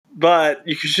but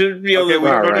you should be able to.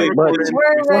 All right, We're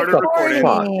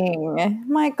recording.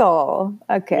 Michael.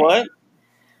 Okay. What?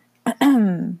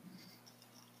 All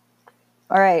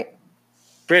right.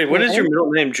 Brady, what is your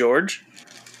middle name, George?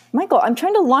 Michael, I'm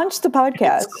trying to launch the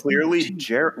podcast. It's clearly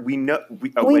Jared. We know. We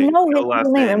know his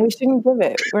middle name, and we shouldn't give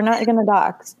it. We're not going to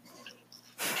dox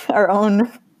our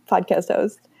own podcast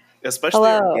host. Especially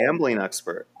our gambling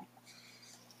expert.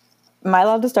 Am I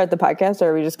allowed to start the podcast, or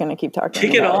are we just going to keep talking?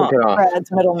 Kick it off.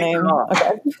 Brad's middle name.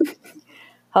 Okay.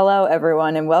 Hello,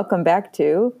 everyone, and welcome back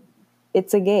to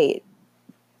It's a Gate,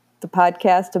 the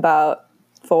podcast about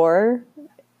 4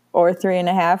 or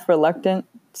 3.5 reluctant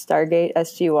Stargate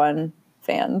SG-1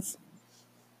 fans.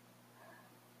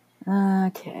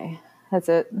 Okay, that's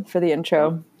it for the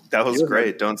intro. That was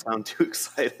great. Don't sound too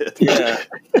excited. Yeah.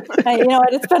 Hey, you know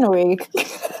what? It's been a week.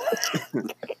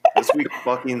 This week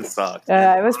fucking sucked.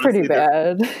 It was pretty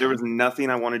bad. There was nothing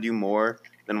I want to do more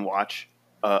than watch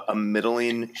a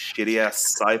middling,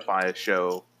 shitty-ass sci-fi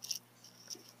show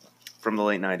from the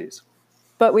late 90s.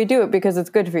 But we do it because it's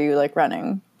good for you, like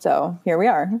running. So here we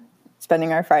are,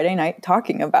 spending our Friday night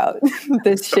talking about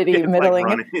this shitty,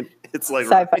 middling it's like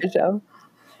sci-fi show.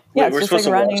 Yeah, Wait, it's just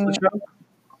like running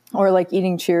or like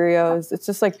eating Cheerios. It's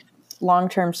just like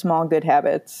long-term small good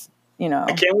habits, you know.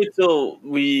 I can't wait till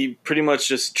we pretty much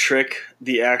just trick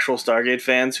the actual Stargate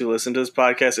fans who listen to this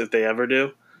podcast, if they ever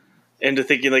do, into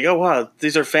thinking like, oh, wow,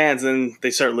 these are fans. And then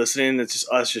they start listening. And it's just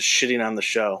us just shitting on the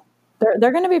show.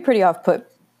 They're going to be pretty off-put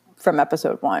from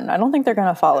episode 1. I don't think they're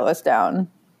going to follow us down.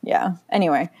 Yeah.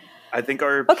 Anyway. I think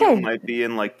our people might be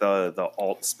in like the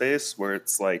alt space where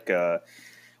it's like,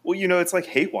 well, you know, it's like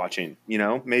hate watching, you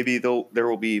know, maybe there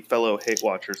will be fellow hate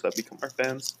watchers that become our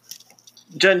fans.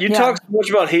 Jen, you talk so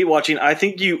much about hate watching. I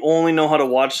think you only know how to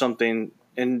watch something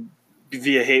and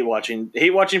via hate watching. Hate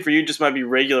watching for you just might be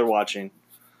regular watching.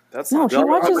 That's no, he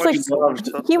watches like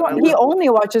he only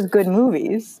watches good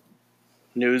movies.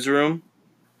 Newsroom.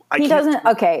 He doesn't.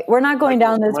 Okay, we're not going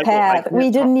down this path.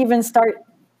 We didn't even start.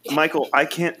 Michael, I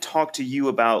can't talk to you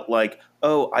about like,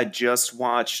 oh, I just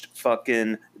watched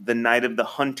fucking The Night of the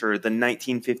Hunter, the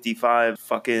 1955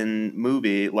 fucking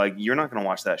movie. Like, you're not going to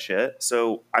watch that shit.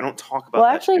 So I don't talk about that. Well,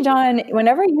 actually, John,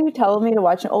 whenever you tell me to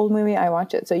watch an old movie, I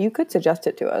watch it. So you could suggest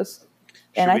it to us.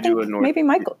 And I think maybe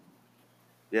Michael.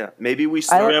 Yeah, maybe we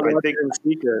start.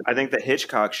 I think the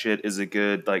Hitchcock shit is a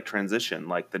good like transition,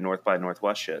 like the North by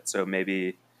Northwest shit. So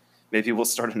maybe we'll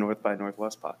start a North by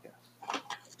Northwest podcast.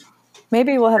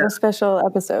 Maybe we'll have a special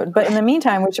episode. But in the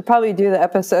meantime, we should probably do the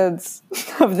episodes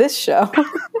of this show.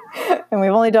 And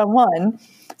we've only done one.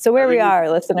 So where we are,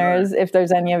 listeners, if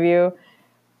there's any of you,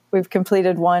 we've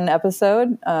completed one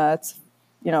episode. It's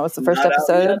the first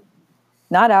episode.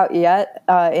 Not out yet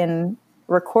in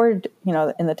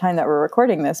the time that we're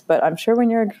recording this. But I'm sure when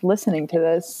you're listening to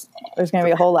this, there's going to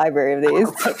be a whole library of these.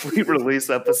 We release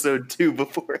episode 2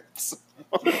 before episode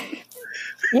 1.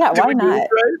 Yeah, why not?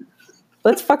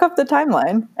 Let's fuck up the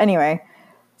timeline. Anyway,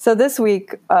 so this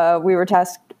week we were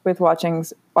tasked with watching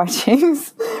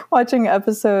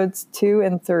episodes 2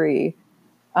 and 3.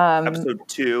 Episode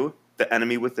 2, The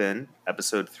Enemy Within.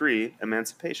 Episode 3,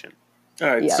 Emancipation. All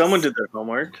right, Someone did their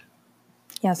homework.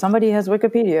 Yeah, somebody has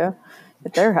Wikipedia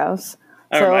at their house.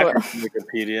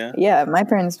 Wikipedia. Yeah, my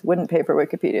parents wouldn't pay for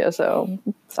Wikipedia, so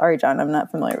sorry, John, I'm not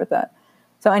familiar with that.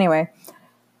 So anyway,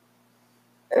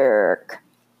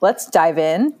 let's dive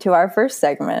in to our first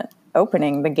segment,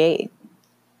 Opening the Gate.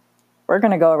 We're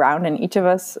going to go around and each of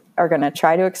us are going to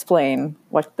try to explain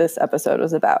what this episode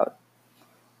was about.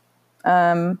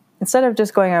 Instead of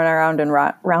just going around and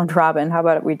round robin, how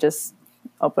about we just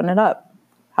open it up?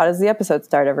 How does the episode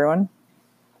start, everyone?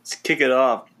 Let's kick it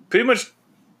off. Pretty much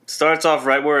starts off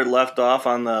right where it left off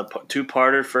on the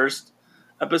two-parter first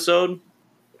episode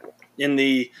in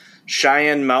the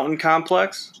Cheyenne Mountain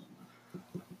Complex.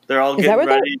 They're all getting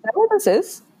ready. Is that where this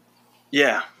is?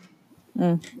 Yeah.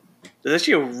 It's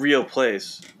actually a real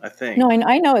place, I think. No,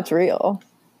 I know it's real.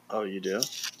 Oh, you do?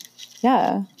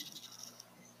 Yeah.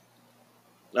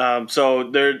 So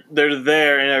they're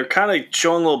there, and they're kind of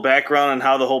showing a little background on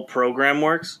how the whole program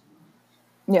works.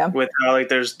 Yeah. With how like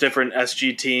there's different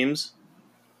SG teams,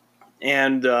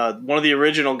 and one of the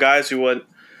original guys who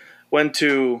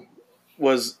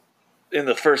was in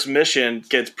the first mission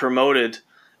gets promoted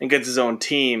and gets his own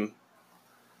team,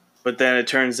 but then it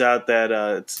turns out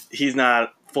that he's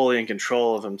not fully in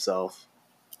control of himself.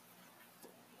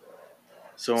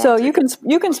 So you can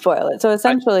spoil it. So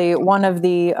essentially, one of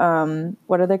the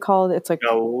what are they called? It's like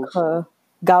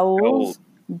Ghouls.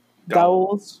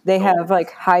 They have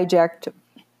like hijacked.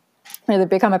 Or they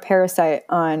become a parasite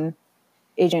on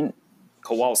Agent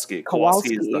Kowalski.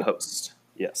 Kowalski is the host.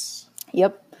 Yes.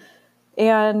 Yep.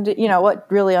 And, you know, what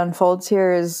really unfolds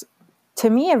here is, to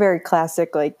me, a very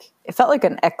classic, like, it felt like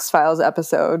an X-Files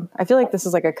episode. I feel like this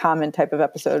is like a common type of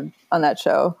episode on that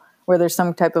show, where there's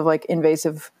some type of like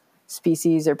invasive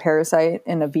species or parasite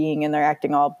in a being and they're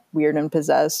acting all weird and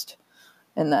possessed.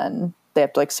 And then they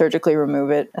have to like surgically remove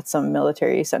it at some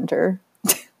military center,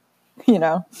 you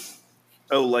know?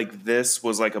 Oh, like this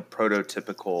was like a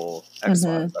prototypical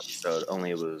X-Files episode, only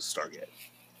it was Stargate.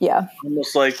 Yeah.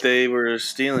 Almost like they were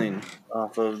stealing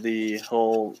off of the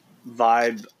whole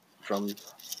vibe from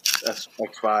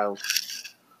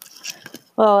X-Files.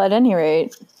 Well, at any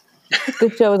rate,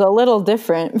 this show is a little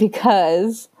different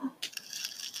because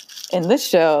in this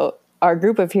show, our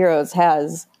group of heroes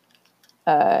has,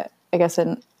 I guess,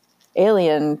 an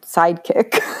alien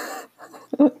sidekick.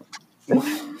 I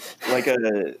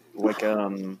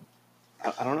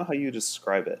don't know how you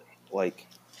describe it. Like,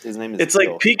 his name is It's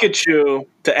Teal. like Pikachu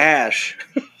to Ash.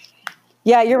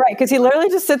 Yeah, you're right, because he literally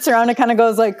just sits around and kind of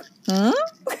goes like, hmm?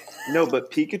 No, but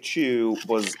Pikachu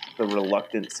was the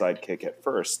reluctant sidekick at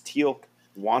first. Teal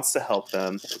wants to help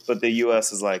them, but the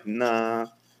U.S. is like, nah.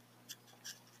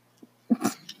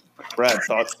 Brad,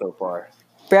 thoughts so far?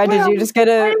 Brad, did you just get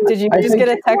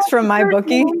a text from my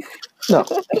bookie? No,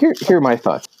 here are my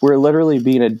thoughts. We're literally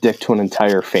being a dick to an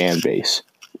entire fan base.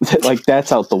 Like,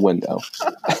 that's out the window.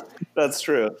 That's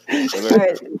true. All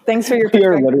right, thanks for your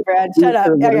perspective, Brad. Shut up.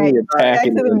 All right, back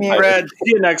to the mute. Brad,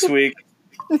 see you next week.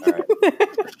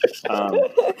 All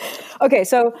right. Okay,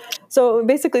 so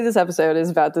basically this episode is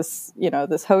about this, you know,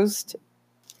 this host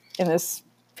and this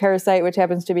parasite, which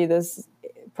happens to be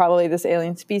probably this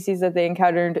alien species that they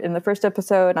encountered in the first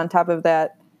episode. On top of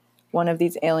that, one of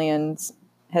these aliens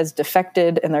has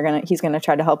defected and he's gonna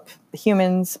try to help the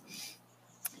humans.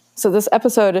 So this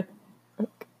episode,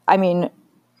 I mean,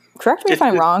 correct me if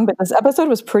I'm wrong, but this episode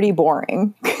was pretty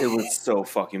boring. It was so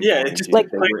fucking Yeah, boring. it just, like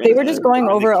they were just going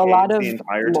over a lot of the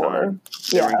entire lore. time.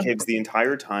 They were in caves the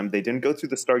entire time. They didn't go through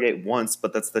the Stargate once,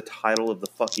 but that's the title of the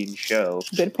fucking show.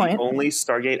 Good point. The only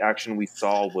Stargate action we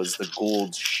saw was the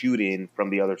Goulds shooting from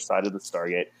the other side of the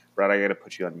Stargate. Brad, I gotta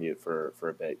put you on mute for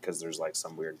a bit because there's like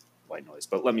some weird white noise.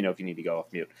 But let me know if you need to go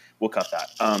off mute. We'll cut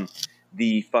that.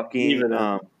 The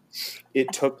fucking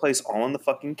it took place all in the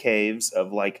fucking caves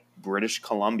of like British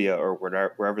Columbia or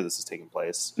wherever this is taking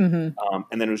place. Mm-hmm.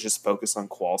 And then it was just focused on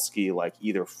Kowalski, like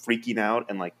either freaking out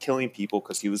and like killing people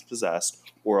because he was possessed,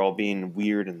 or all being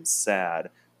weird and sad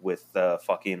with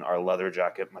fucking our leather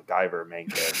jacket MacGyver main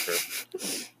character.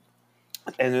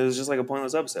 And it was just like a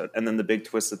pointless episode. And then the big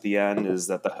twist at the end is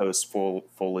that the host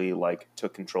fully like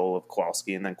took control of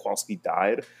Kowalski, and then Kowalski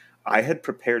died. I had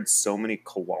prepared so many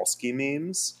Kowalski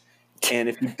memes. And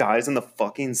if he dies in the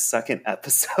fucking second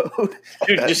episode,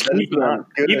 dude, that just is keep not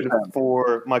them. good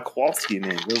for my Kowalski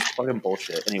name. It was fucking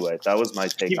bullshit. Anyway, that was my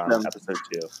take on episode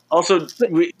 2. Also,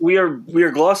 we are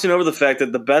glossing over the fact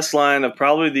that the best line of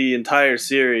probably the entire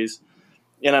series,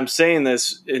 and I'm saying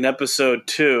this in episode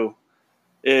 2,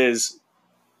 is,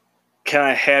 "Can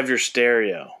I have your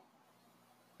stereo?"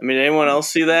 I mean, anyone else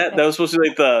see that? That was supposed to be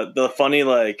like the funny,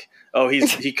 like, oh,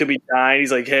 he could be dying.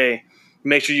 He's like, hey,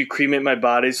 make sure you cremate my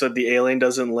body so that the alien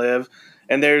doesn't live.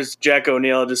 And there's Jack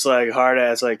O'Neill just like hard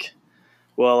ass like,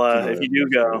 well, if you do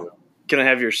go, can I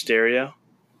have your stereo?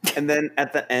 And then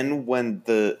at the end, when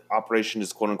the operation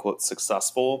is quote unquote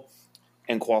successful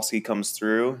and Kowalski comes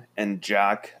through and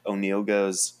Jack O'Neill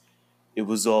goes, "It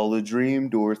was all a dream,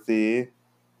 Dorothy."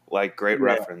 Like, great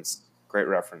reference. Great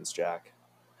reference, Jack.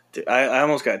 Dude, I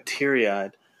almost got teary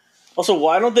eyed. Also,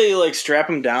 why don't they like strap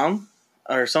him down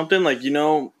or something? Like, you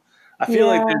know, I feel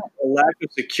like there's a lack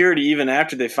of security even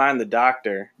after they find the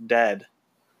doctor dead.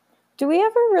 Do we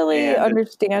ever really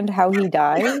understand how he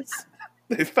dies?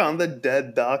 They found the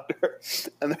dead doctor,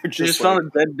 and they're just found a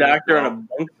dead doctor on a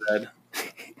bunk bed.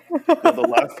 The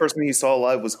last person he saw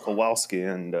alive was Kowalski,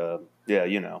 and yeah,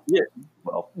 you know. Yeah.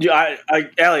 Well, yeah,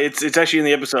 Allie, it's actually in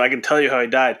the episode. I can tell you how he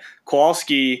died.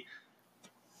 Kowalski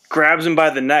grabs him by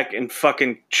the neck and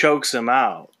fucking chokes him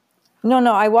out.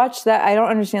 No, I watched that. I don't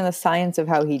understand the science of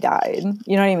how he died.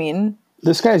 You know what I mean?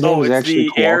 This guy's name is actually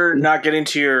the air not getting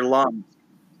to your lungs.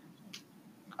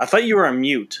 I thought you were on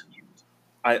mute.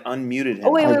 I unmuted him.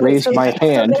 Oh, wait, I raised my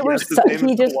hand. So they were,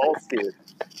 he just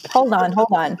hold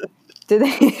on. Did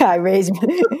they? I raised.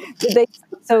 Did they?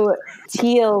 So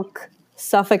Teal'c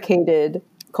suffocated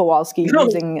Kowalski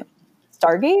using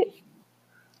Stargate.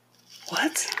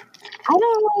 What? I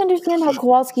don't really understand how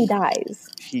Kowalski dies.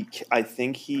 I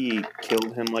think he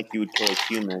killed him like you would kill a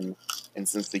human, and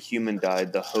since the human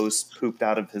died, the host pooped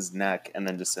out of his neck and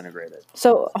then disintegrated.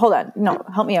 So hold on, no,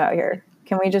 help me out here.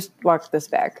 Can we just walk this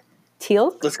back?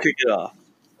 Teal'c? Let's kick it off.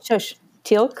 Shush.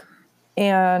 Teal'c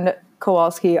and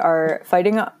Kowalski are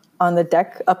fighting on the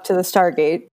deck up to the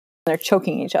Stargate. They're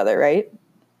choking each other, right?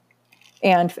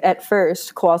 And at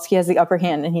first, Kowalski has the upper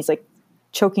hand, and he's like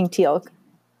choking Teal'c.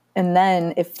 And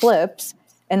then it flips,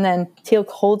 and then Teal'c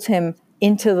holds him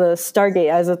into the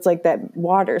Stargate as it's like that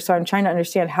water. So I'm trying to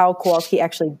understand how Kowalski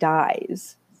actually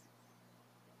dies.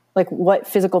 Like, what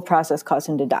physical process caused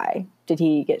him to die? Did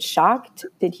he get shocked?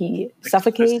 Did he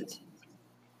suffocate?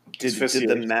 Did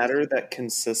the matter that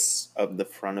consists of the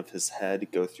front of his head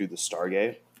go through the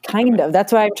Stargate? Kind of.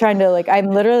 That's why I'm trying to, like, I'm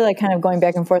literally like kind of going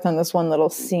back and forth on this one little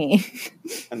scene.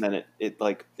 And then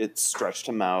it stretched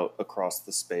him out across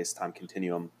the space-time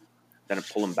continuum. Then it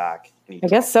pulled him back. And I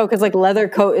guess so, because like Leather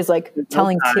Coat is like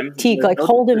telling Teal'c, like,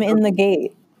 hold him in the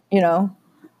gate, you know?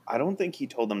 I don't think he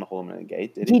told them to hold him in the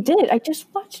gate, did he? He did. I just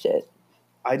watched it.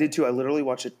 I did too. I literally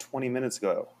watched it 20 minutes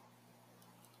ago.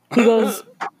 He goes,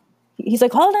 he's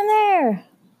like, hold him there.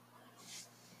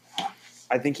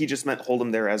 I think he just meant hold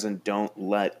him there as in don't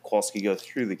let Kowalski go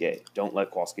through the gate. Don't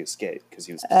let Kowalski escape because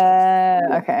he was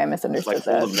okay, I misunderstood like,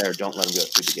 that. hold him there. Don't let him go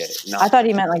through the gate. I thought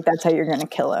he meant like that's how you're going to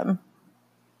kill him.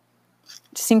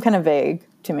 It seemed kind of vague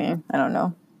to me. I don't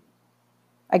know.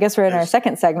 I guess we're in our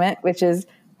second segment, which is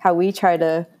how we try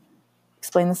to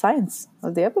explain the science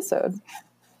of the episode.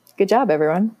 Good job,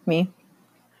 everyone. Me.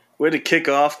 Way to kick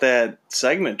off that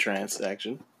segment,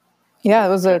 transaction. Yeah, it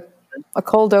was a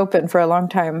cold open for a long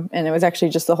time, and it was actually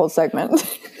just the whole segment.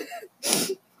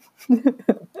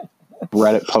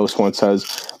 Reddit post one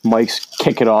says, Mike's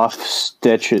kick it off,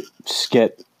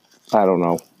 skit, I don't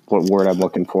know what word I'm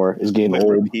looking for, is getting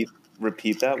old.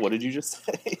 Repeat that. What did you just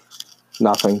say?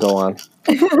 Nothing. Go on.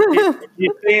 He's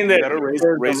saying that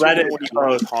raise Reddit when you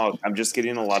want to talk. I'm just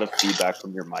getting a lot of feedback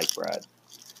from your mic, Brad.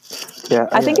 Yeah,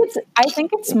 I think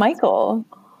it's Michael.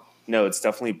 No, it's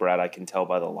definitely Brad. I can tell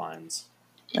by the lines.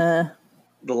 The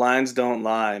lines don't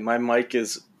lie. My mic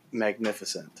is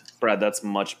magnificent. Brad, that's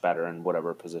much better in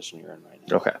whatever position you're in right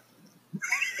now. Okay.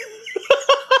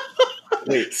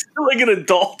 Wait, still like an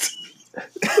adult.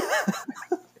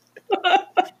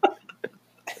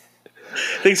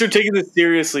 Thanks for taking this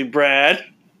seriously, Brad.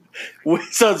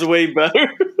 Sounds way better.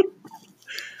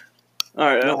 All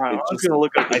right, I'm just gonna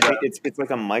look up. I think it's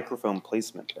like a microphone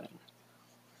placement thing.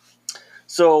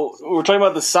 So we're talking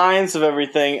about the science of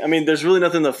everything. I mean, there's really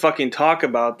nothing to fucking talk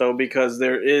about though, because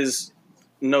there is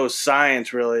no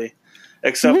science really,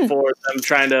 except for them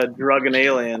trying to drug an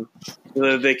alien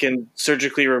so that they can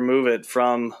surgically remove it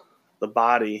from the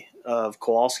body of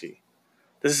Kowalski.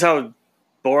 This is how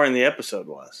boring the episode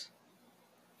was.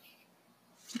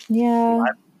 Yeah.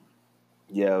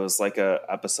 Yeah, it was like a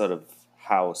episode of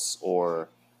House or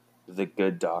The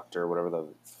Good Doctor, whatever the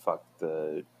fuck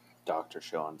the doctor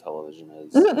show on television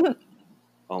is.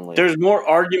 Only there's more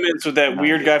arguments with that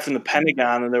weird guy from the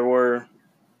Pentagon than there were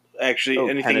actually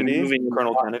anything Kennedy? moving.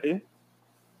 Colonel Kennedy?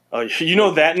 Oh, you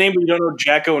know that name, but you don't know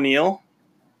Jack O'Neill?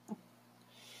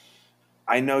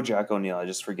 I know Jack O'Neill. I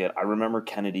just forget. I remember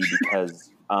Kennedy because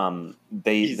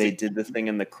they did the thing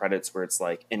in the credits where it's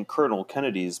like, and Colonel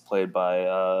Kennedy's played by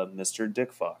Mr.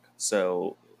 Dick Fuck.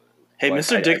 So, hey, like,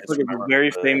 Mr. Dick Fuck is a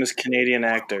very famous Canadian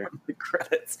actor.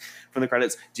 From the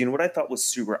credits. Do you know what I thought was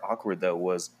super awkward though?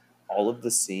 Was all of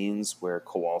the scenes where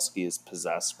Kowalski is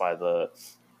possessed by the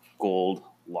gold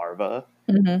larva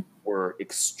were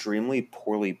extremely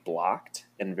poorly blocked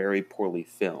and very poorly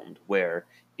filmed, where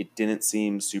it didn't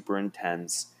seem super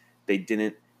intense. They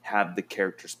didn't have the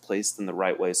characters placed in the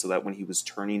right way so that when he was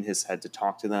turning his head to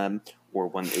talk to them or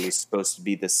when it was supposed to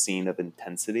be the scene of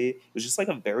intensity, it was just like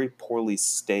a very poorly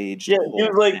staged. Yeah, he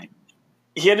was like,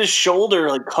 he had his shoulder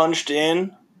like hunched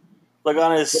in, like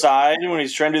on his side when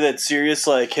he's trying to do that serious,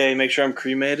 like, hey, make sure I'm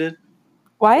cremated.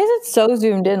 Why is it so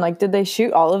zoomed in? Like, did they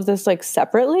shoot all of this like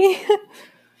separately?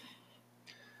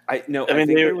 I mean,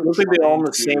 they look like they're all in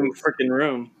the same freaking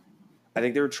room. I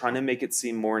think they were trying to make it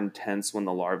seem more intense when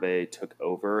the larvae took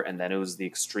over, and then it was the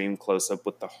extreme close-up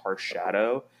with the harsh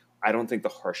shadow. I don't think the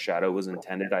harsh shadow was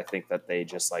intended. I think that they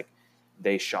just, like,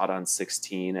 they shot on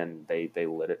 16 and they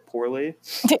lit it poorly.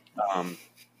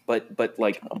 But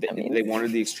like, they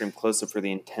wanted the extreme close-up for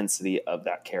the intensity of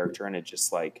that character, and it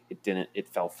just, like, it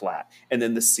fell flat. And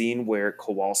then the scene where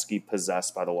Kowalski,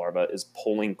 possessed by the larva, is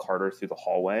pulling Carter through the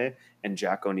hallway, and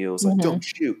Jack O'Neill is like, don't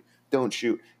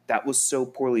shoot. That was so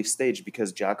poorly staged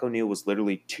because Jack O'Neill was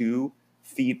literally 2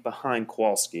 feet behind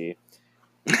Kowalski.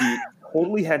 He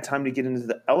totally had time to get into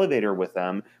the elevator with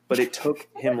them, but it took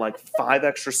him like 5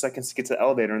 extra seconds to get to the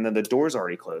elevator, and then the door's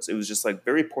already closed. It was just like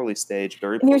very poorly staged,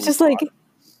 very poorly. And he was just like,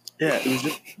 yeah, it was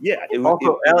just It was,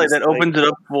 also, Ellie, that opens it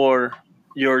up for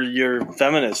your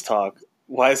feminist talk.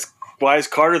 Why is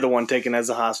Carter the one taken as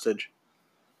a hostage?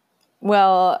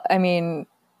 well, I mean,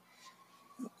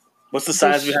 What's the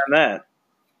science behind that?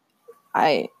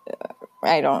 I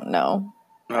don't know.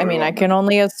 Not I mean, I really. can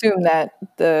only assume that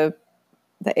the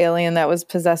alien that was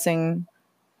possessing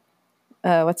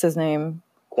what's his name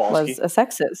was Kowalski. a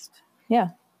sexist. Yeah.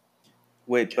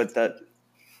 Wait, but that.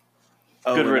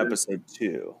 Oh, Good in riddance. episode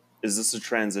 2. Is this a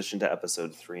transition to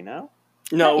episode 3 now?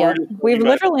 No, Not yet. We've talking about-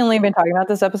 literally only been talking about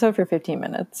this episode for 15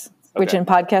 minutes, which Okay. in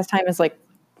podcast time is like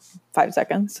 5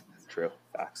 seconds. True.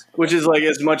 Facts. which is like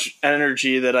as much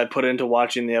energy that I put into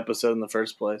watching the episode in the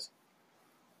first place.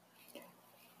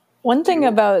 One thing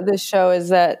about this show is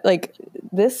that, like,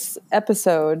 this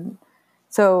episode.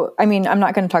 So, I mean, I'm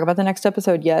not going to talk about the next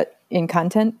episode yet in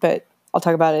content, but I'll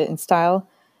talk about it in style.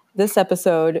 This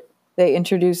episode, they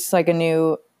introduce like a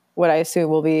new, what I assume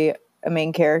will be a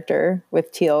main character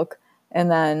with Teal'c, and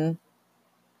then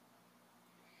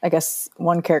I guess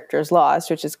one character is lost,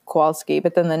 which is Kowalski.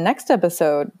 But then the next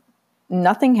episode,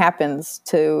 nothing happens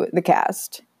to the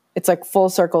cast. It's like full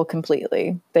circle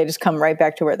completely. They just come right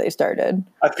back to where they started.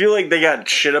 I feel like they got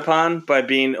shit upon by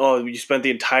being, oh, you spent the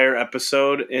entire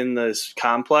episode in this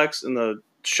complex, in the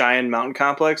Cheyenne Mountain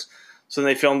complex. So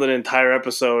they filmed an entire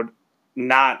episode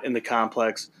not in the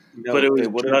complex, No, but it they was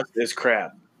would've- just as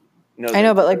crap. No, I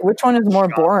know, but like, which one is more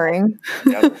shot- boring?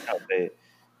 Yeah, no,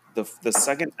 the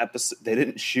second episode, they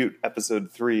didn't shoot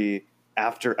episode 3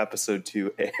 after episode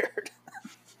 2 aired.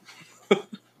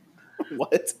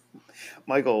 What?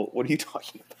 Michael, what are you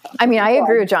talking about? I mean, I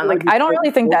agree with John. Like, I don't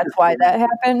really think that's why that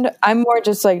happened. I'm more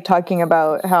just like talking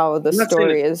about how the I'm not saying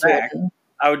story it's is fact. written.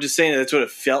 I was just saying that's what it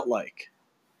felt like.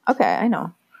 Okay, I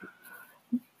know.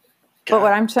 But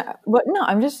I'm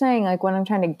just saying, like, what I'm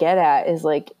trying to get at is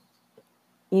like,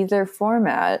 either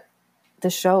format, the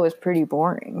show is pretty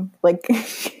boring. Like,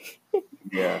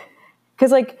 Yeah.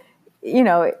 because like, you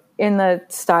know, in the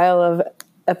style of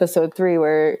episode 3,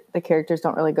 where the characters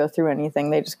don't really go through anything,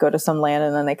 they just go to some land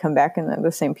and then they come back and they're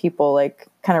the same people, like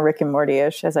kind of Rick and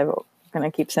Morty-ish, as I'm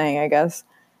gonna keep saying, I guess.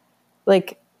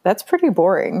 Like, that's pretty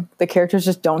boring. The characters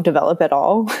just don't develop at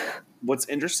all. What's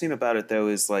interesting about it, though,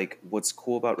 is like what's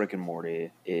cool about Rick and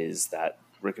Morty is that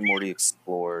Rick and Morty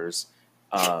explores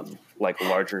like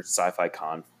larger sci-fi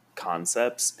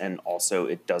concepts, and also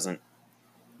it doesn't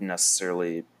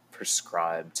necessarily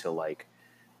prescribe to like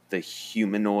the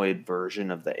humanoid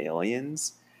version of the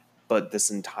aliens. But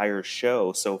this entire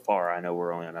show so far, I know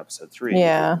we're only on episode 3,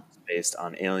 Yeah. is based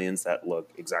on aliens that look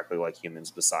exactly like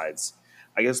humans. Besides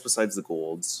the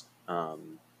Goulds.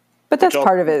 But that's Which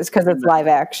part of it, is because it's live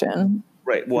action.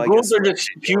 Right. Well, I Those guess are just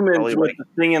humans probably, with like, the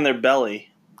thing in their belly.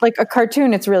 Like a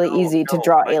cartoon, it's really easy to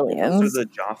draw like, aliens. Those are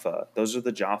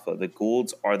the Jaffa. The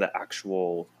Goulds are the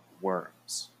actual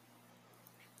worms.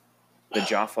 The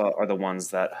Jaffa are the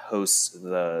ones that host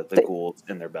the Goulds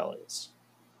in their bellies.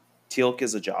 Teal'c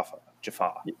is a Jaffa.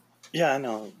 Yeah, I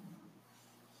know.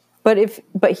 But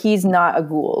he's not a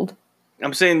Gould.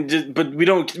 I'm saying, but we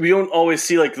don't always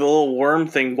see like the little worm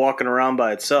thing walking around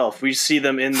by itself. We see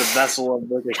them in the vessel of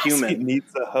like a He human. needs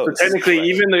a So host. technically, Right.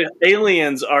 even the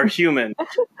aliens are human.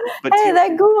 But Hey, Teal'c-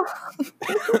 that Gould!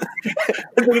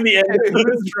 Look at the end.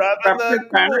 Who's driving that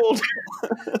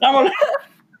Gould?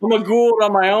 I'm a Gould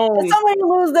on my own. Somebody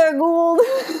lose their Gould.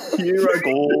 You're a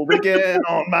Gould again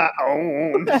on my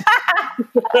own.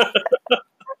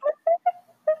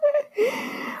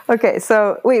 Okay,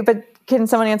 so wait, but can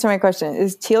someone answer my question?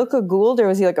 Is Teal'c a Gould, or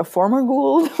was he like a former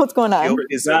Gould? What's going on? Teal'c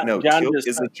is John- no. John Teal'c just-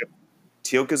 is a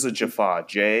Teal'c is a Jaffa.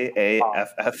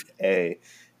 Jaffa.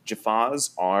 Jaffas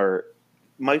are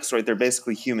Mike's right. They're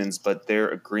basically humans, but their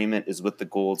agreement is with the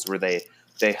Goulds, where they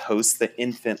host the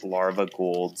infant larva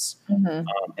Goulds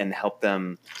and help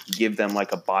them, give them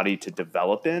like a body to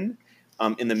develop in.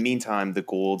 In the meantime, the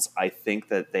Goulds, I think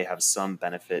that they have some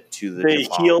benefit to the They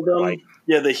Jaffa, heal them. like,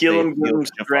 Yeah, they heal them, give heal them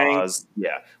strength. Jaffas,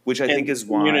 yeah, which I and think is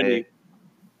why immunity.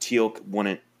 Teal'c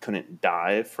couldn't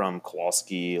die from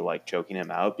Kowalski like choking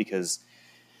him out, because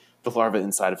the larva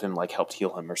inside of him like helped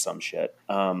heal him or some shit.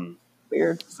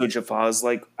 Weird. So Jaffaz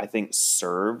like I think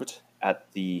served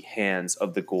at the hands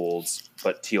of the Goulds,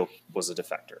 but Teal'c was a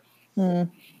defector. Yeah,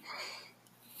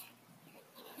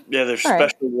 they're All right.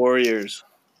 special warriors.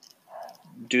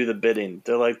 Do the bidding.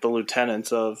 They're like the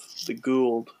lieutenants of the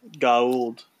Gould.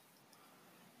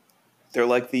 They're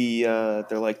like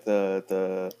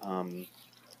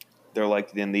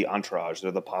in the entourage.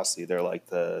 They're the posse. They're like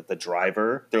the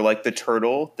driver. They're like the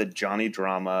turtle, the Johnny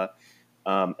Drama,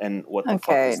 and what the fuck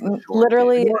Okay, is the short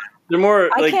literally, name? They're more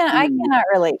I like. cannot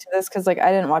relate to this because like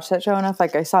I didn't watch that show enough.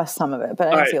 Like I saw some of it, but I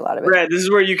didn't All right, see a lot of it. Brad, this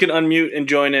is where you can unmute and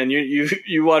join in.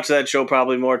 You watch that show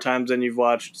probably more times than you've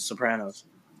watched Sopranos.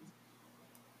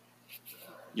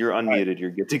 You're unmuted. You're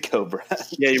good to go, Brad.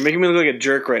 Yeah, you're making me look like a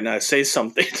jerk right now. Say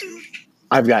something.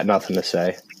 I've got nothing to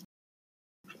say.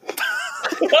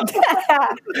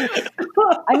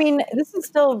 I mean, this is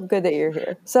still good that you're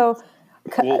here. So,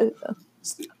 Well,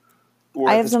 we're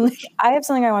I at have this something. point. I have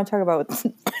something I want to talk about with,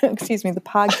 excuse me, the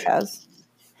podcast.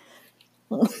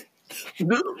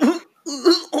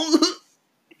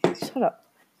 Shut up.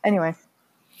 Anyway,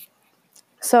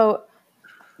 so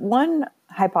one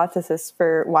hypothesis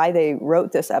for why they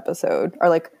wrote this episode, or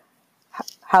like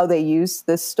how they used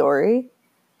this story,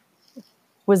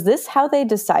 was this how they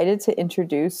decided to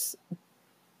introduce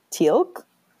Teal'c?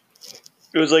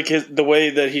 It was like the way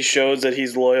that he shows that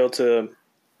he's loyal to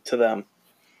them.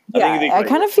 Yeah, I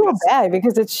kind of feel bad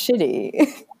because it's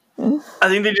shitty. I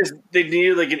think they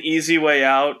needed like an easy way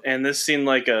out, and this seemed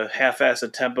like a half-ass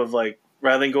attempt of like,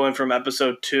 rather than going from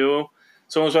episode 2,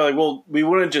 someone's probably like, well, we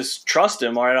wouldn't just trust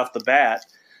him right off the bat,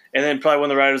 and then probably when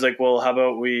the writer's like, well, how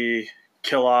about we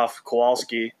kill off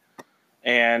Kowalski,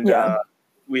 and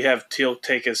we have Teal'c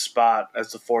take his spot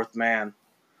as the 4th man,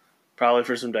 probably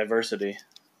for some diversity.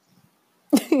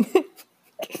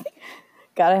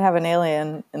 Gotta have an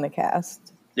alien in the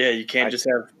cast. Yeah, you can't just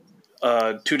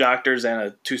have 2 doctors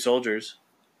and 2 soldiers.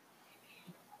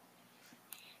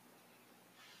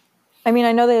 I mean,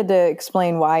 I know they had to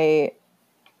explain why.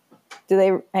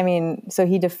 So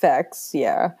he defects,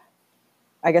 yeah.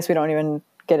 I guess we don't even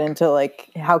get into like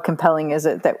how compelling is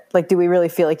it that, like, do we really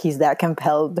feel like he's that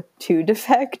compelled to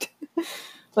defect?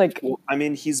 Like, Well, I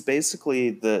mean, he's basically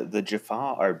the Jaffa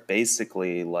are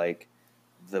basically like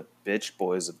the bitch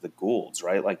boys of the Goulds,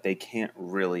 right? Like they can't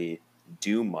really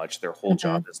do much. Their whole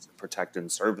job is to protect and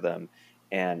serve them,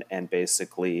 and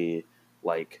basically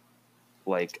like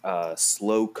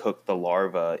slow cook the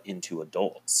larva into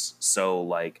adults. So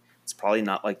like it's probably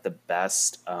not like the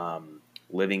best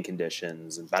living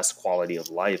conditions and best quality of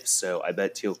life. So I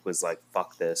bet Teal'c was like,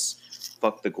 fuck this,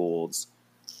 fuck the Goulds.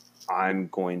 I'm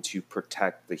going to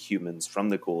protect the humans from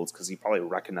the Goulds, because he probably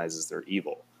recognizes they're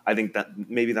evil. I think that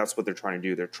maybe that's what they're trying to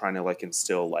do. They're trying to like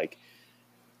instill like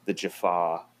the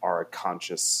Jaffa are a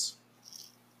conscious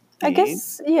being. I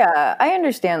guess, yeah, I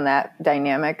understand that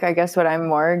dynamic. I guess what I'm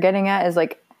more getting at is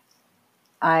like,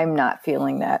 I'm not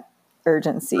feeling that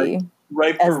urgency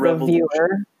Right as for the revolution.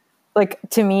 viewer. Like,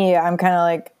 to me, I'm kind of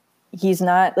like, he's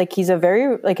not, like, he's a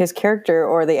very, like, his character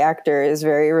or the actor is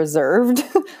very reserved.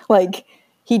 Like,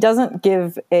 he doesn't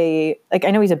give like,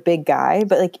 I know he's a big guy,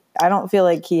 but like, I don't feel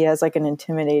like he has like an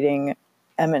intimidating,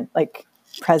 like,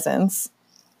 presence.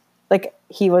 Like,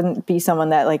 he wouldn't be someone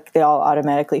that like they all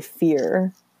automatically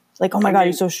fear. Like, oh my God,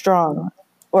 he's so strong.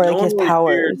 Or like his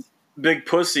powers. Big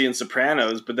Pussy in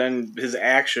Sopranos, but then his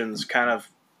actions kind of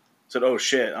said, oh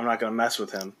shit, I'm not going to mess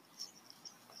with him.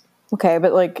 Okay,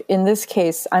 but like in this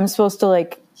case, I'm supposed to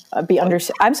like I'm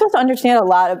supposed to understand a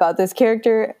lot about this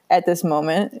character at this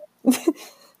moment.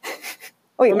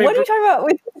 Wait, what are you talking about?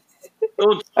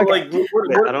 Like,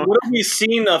 what have we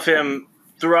seen of him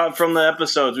throughout from the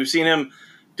episodes? We've seen him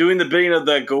doing the bidding of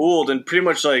the Gould and pretty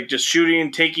much like just shooting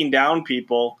and taking down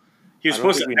people. He was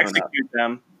supposed to execute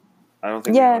them. I don't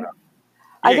think we know that.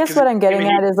 I guess what I'm getting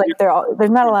at is like there's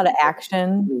not a lot of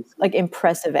action, like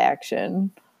impressive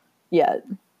action yet.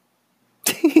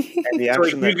 So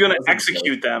he's going to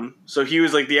execute them. So he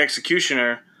was like the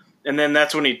executioner, and then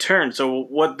that's when he turned. So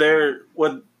what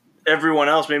everyone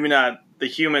else, maybe not the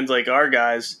humans like our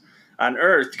guys on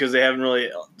Earth, because they haven't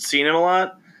really seen him a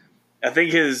lot. I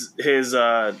think his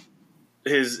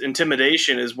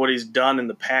intimidation is what he's done in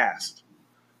the past.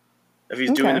 If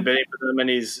he's doing the bidding for them,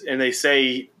 and they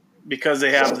say because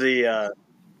they have the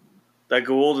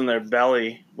Gould in their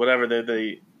belly, whatever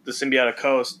the symbiotic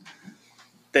host.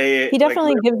 He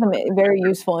definitely gives them very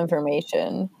useful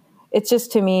information. It's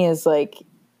just, to me, is like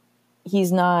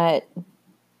he's not.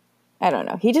 I don't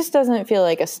know. He just doesn't feel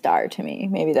like a star to me.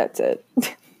 Maybe that's it.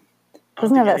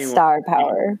 Doesn't have that star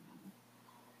power.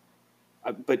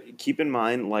 But keep in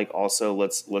mind, like, also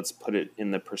let's put it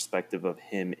in the perspective of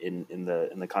him in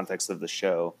the context of the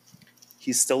show.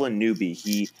 He's still a newbie.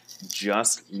 He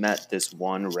just met this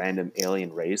one random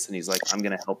alien race, and he's like, I'm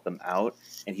going to help them out.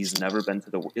 And he's never been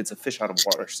to it's a fish out of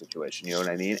water situation. You know what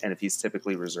I mean? And if he's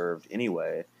typically reserved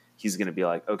anyway, he's going to be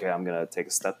like, okay, I'm going to take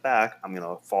a step back. I'm going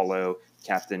to follow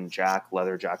Captain Jack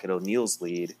Leather Jacket O'Neill's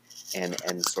lead and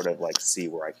sort of like see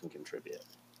where I can contribute.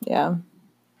 Yeah.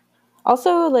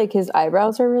 Also, like, his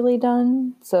eyebrows are really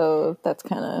done. So that's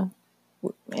kind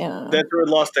of, I don't know. That's where it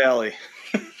lost Allie.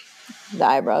 The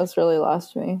eyebrows really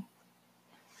lost me.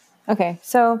 Okay,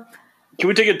 so can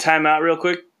we take a timeout real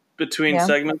quick between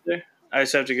segments there? I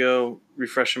just have to go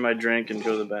refreshing my drink and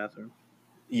go to the bathroom.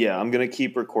 Yeah, I'm gonna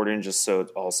keep recording just so it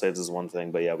all saves as one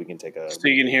thing. But yeah, we can take a So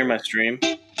you can hear my stream.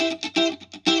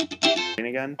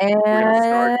 again. We're gonna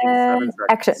start in 7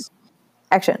 seconds.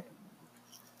 Action.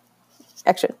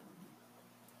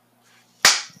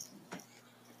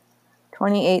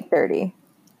 28:30.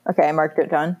 Okay, I marked it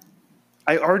down.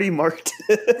 I already marked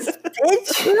it.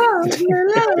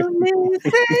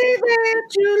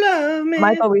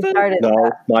 Michael, we started.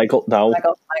 No, Michael. Michael.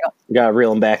 You gotta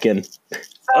reel him back in.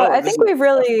 I think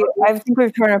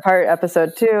we've torn apart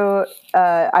episode 2.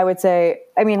 I would say,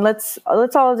 I mean, let's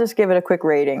all just give it a quick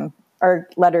rating or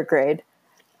letter grade.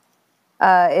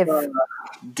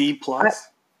 D plus.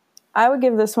 I would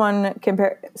give this one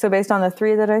so based on the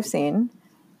 3 that I've seen,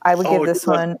 I would give this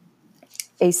one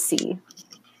a C.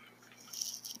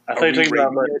 I thought you were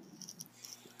talking about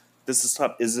This is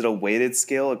tough. Is it a weighted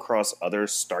scale across other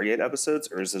Stargate episodes,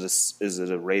 or is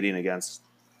it a rating against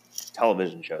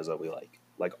television shows that we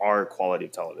like our quality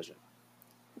of television,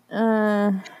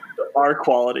 our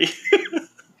quality,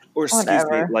 or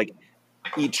Whatever. like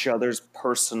each other's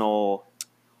personal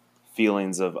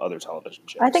feelings of other television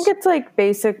shows? I think it's like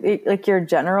basic, like your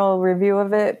general review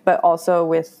of it, but also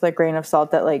with the grain of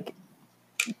salt that like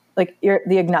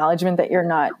the acknowledgement that you're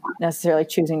not necessarily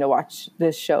choosing to watch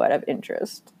this show out of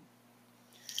interest.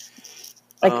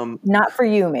 Like not for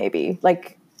you, maybe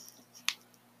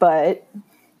but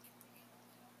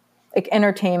like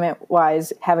entertainment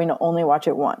wise, having to only watch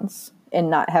it once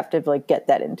and not have to like get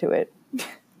that into it. You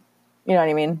know what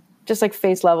I mean? Just like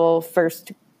face level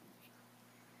first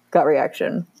gut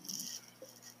reaction.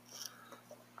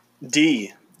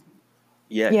 D.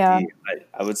 Yeah. D.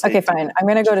 I would say. Okay, fine. I'm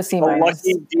gonna go to C minus.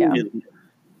 Yeah.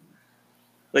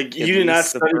 Like you did not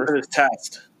study for this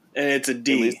test, and it's a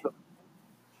D.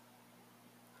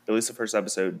 At least the first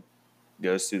episode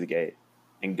goes through the gate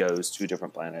and goes to a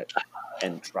different planet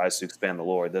and tries to expand the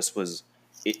lore. This was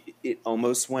it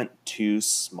almost went too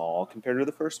small compared to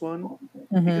the first one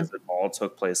because it all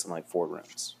took place in like 4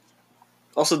 rooms.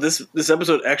 Also, this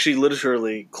episode actually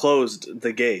literally closed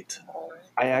the gate.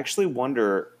 I actually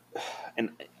wonder, and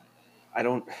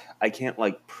I can't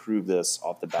like prove this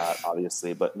off the bat,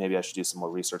 obviously, but maybe I should do some more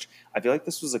research. I feel like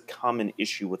this was a common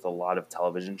issue with a lot of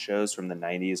television shows from the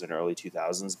 90s and early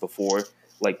 2000s before,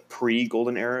 like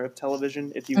pre-golden era of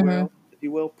television, if you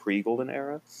will, pre-golden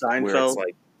era. Seinfeld. Where it's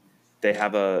like they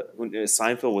have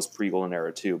Seinfeld was pre-golden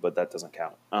era too, but that doesn't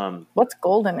count. What's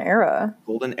golden era?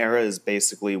 Golden era is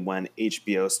basically when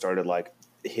HBO started like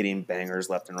hitting bangers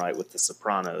left and right with The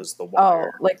Sopranos, The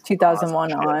Wire. Oh, like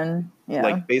 2001 on. Yeah.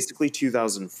 Like basically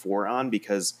 2004 on,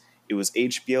 because it was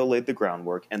HBO laid the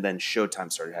groundwork, and then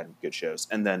Showtime started having good shows,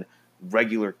 and then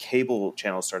regular cable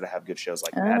channels started to have good shows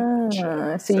like Mad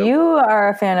Men. So you are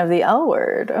a fan of the L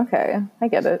Word. Okay, I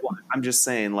get it. Well, I'm just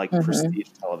saying like prestige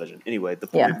television. Anyway, the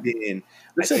point being,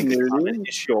 I think the common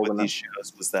issue with these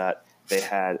shows was that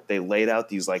they laid out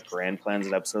these like grand plans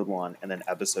in episode 1, and then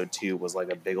episode 2 was like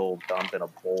a big old dump in a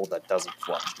bowl that doesn't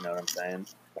flush. You know what I'm saying?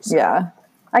 So yeah,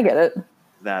 I get it.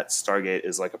 That Stargate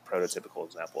is like a prototypical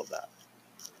example of that.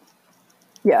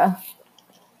 Yeah.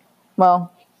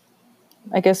 Well,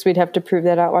 I guess we'd have to prove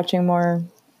that out watching more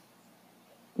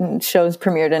shows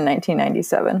premiered in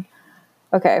 1997.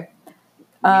 Okay.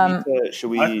 Should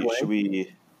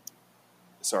we?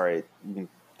 Sorry, you can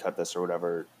cut this or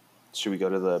whatever. Should we go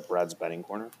to the Brad's betting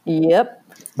corner? Yep.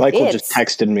 Michael just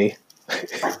texted me.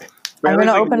 I'm going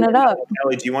to open it up.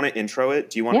 Ellie, do you want to intro it?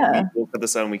 Do you want? Yeah. We'll put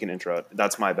this out and we can intro it.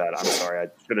 That's my bad. I'm sorry. I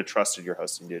should have trusted your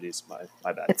hosting duties.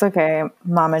 My bad. It's okay,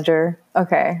 momager.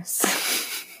 Okay.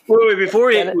 Wait,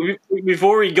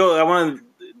 before we go, I want to,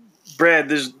 Brad,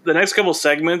 there's the next couple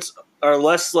segments are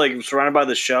less like surrounded by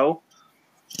the show,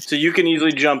 so you can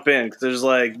easily jump in. 'Cause there's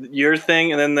like your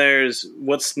thing, and then there's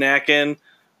what's snacking.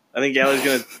 I think Allie's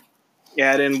gonna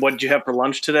add in what you have for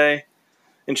lunch today,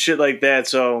 and shit like that.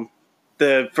 So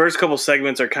the first couple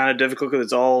segments are kind of difficult because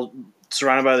it's all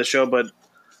surrounded by the show. But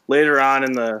later on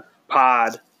in the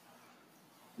pod,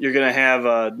 you're gonna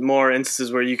have more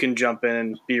instances where you can jump in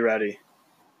and be ready.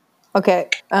 Okay.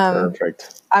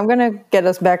 Perfect. I'm going to get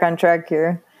us back on track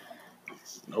here.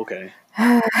 Okay.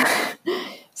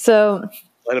 So.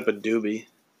 Light up a doobie.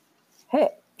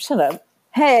 Hey, shut up.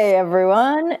 Hey,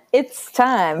 everyone. It's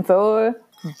time for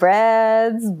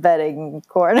Brad's Betting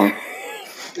Corner.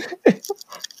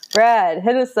 Brad,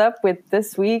 hit us up with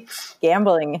this week's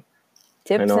gambling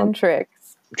tips and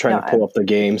tricks. I'm trying to pull up the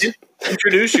games.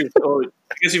 Introduce yourself.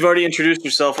 I guess you've already introduced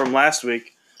yourself from last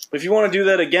week. But if you want to do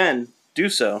that again, do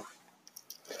so.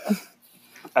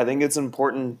 I think it's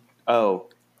important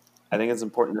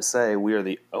to say we are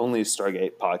the only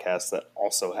Stargate podcast that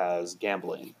also has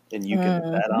gambling, and you can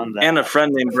bet on that. And a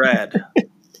friend named Brad.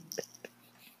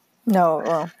 No,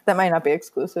 well, that might not be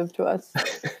exclusive to us.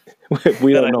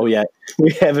 We don't know yet.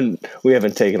 We haven't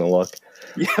taken a look.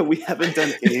 Yeah, we haven't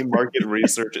done any market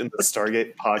research in the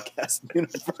Stargate podcast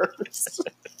universe.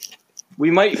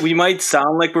 We might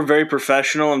sound like we're very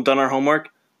professional and done our homework,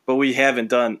 but we haven't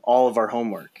done all of our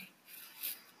homework.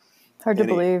 Hard to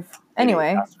believe.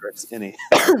 Anyway, Any.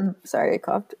 sorry, I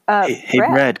coughed. Hey,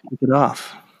 Brad, kick it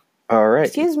off. All right.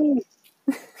 Excuse me.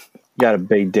 Got a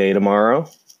big day tomorrow.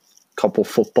 Couple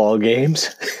football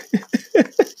games.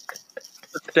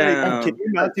 Down. Can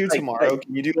you not do tomorrow?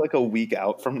 Can you do like a week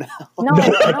out from now? No.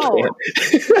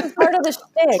 It's part of the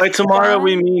shtick. By tomorrow,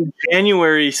 we mean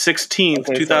January 16th,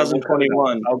 Okay,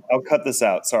 2021. I'll cut this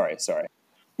out. Sorry.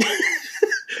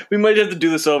 We might have to do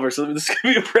this over, so this is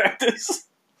going to be a practice.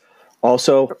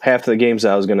 Also, half of the games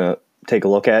I was going to take a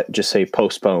look at just say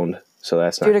postponed. So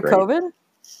that's not Due to great. COVID?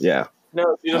 Yeah.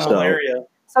 No, due to So- malaria.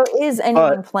 So is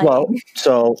anyone playing? Well,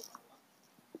 so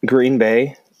Green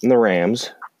Bay and the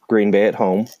Rams. Green Bay at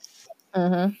home.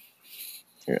 Mm-hmm.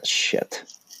 Yeah, shit.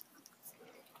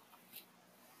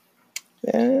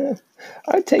 Yeah,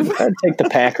 I'd take the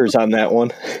Packers on that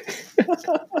one.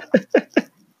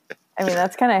 I mean,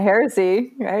 that's kind of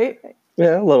heresy, right?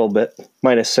 Yeah, a little bit.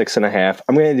 -6.5.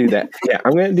 I'm going to do that. Yeah,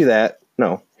 I'm going to do that.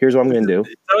 No, here's what I'm going to do.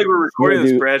 It's not like we're recording We'll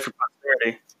this, do- Brad, for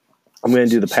posterity. I'm going to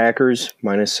do the Packers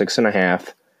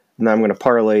 -6.5. And then I'm going to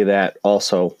parlay that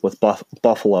also with Buffalo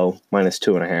 -2.5.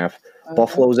 Mm-hmm.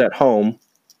 Buffalo's at home.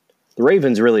 The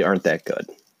Ravens really aren't that good.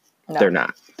 No. They're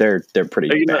not. They're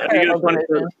pretty Are you bad. going to punch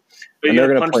division. And they're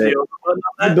gonna punch play- the over button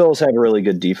on The that? Bills have a really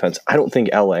good defense. I don't think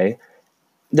LA,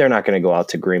 they're not going to go out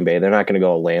to Green Bay. They're not going to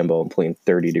go to Lambeau and play in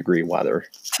 30-degree weather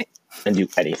and do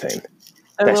anything.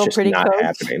 A That's little just pretty not coach.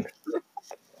 happening.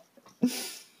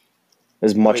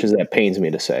 As much as that pains me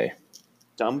to say.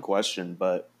 Dumb question,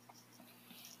 but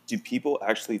do people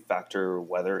actually factor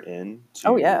weather in?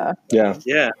 Oh, yeah. Yeah.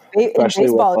 Yeah. Especially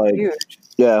with, Baseball like- is huge.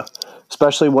 Yeah.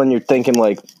 Especially when you're thinking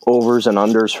like overs and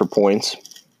unders for points.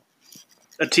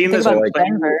 A team Think that's about like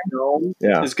playing Denver. in the dome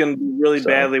Yeah. is going to do really So-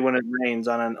 badly when it rains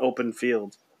on an open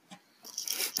field.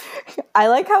 I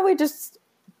like how we just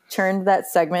turned that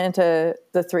segment into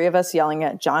the three of us yelling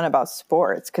at John about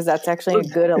sports, because that's actually a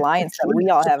good alliance that we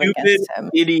all have Stupid against him.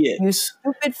 idiot. You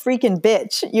stupid freaking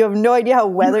bitch. You have no idea how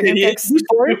weather Idiot. impacts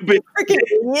sports. Stupid Freaking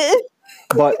idiot.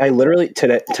 But I literally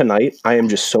tonight I am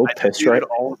just so I pissed dude, right.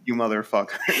 all of you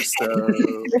motherfuckers. So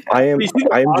I am You see the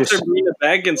I am Hawks just are bringing it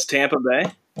back against Tampa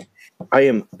Bay? I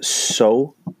am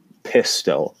so pissed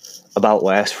still about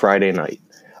last Friday night.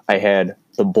 I had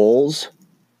the Bulls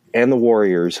and the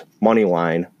Warriors money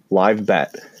line live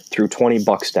bet threw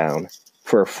 $20 down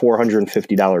for a $450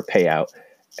 payout,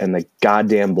 and the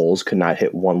goddamn Bulls could not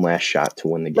hit one last shot to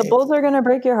win the game. The Bulls are going to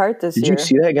break your heart this Did year. you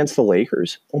see that against the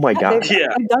Lakers? Oh my god! They've, Yeah.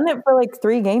 they've done it for like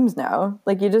 3 games now.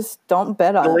 Like, you just don't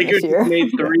bet on The them Lakers this year.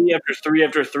 made 3 after 3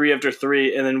 after 3 after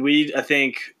 3, and then we, I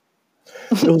think,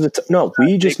 No,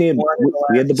 we just They needed. won in the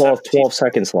We had the last ball with 17. 12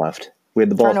 seconds left. We had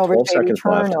the ball with Turnovers, 12 baby, seconds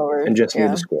left, turnovers. and just Yeah.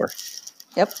 needed to score.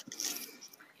 Yep.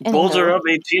 Bulls Anyhow, are up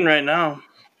 18 right now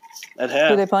at Who are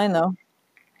half. they playing, though?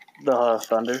 The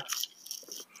Thunder.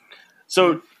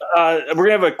 So we're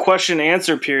gonna have a question and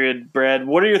answer period, Brad.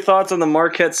 What are your thoughts on the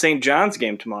Marquette St. John's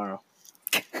game tomorrow?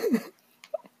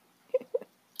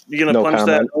 You gonna No punch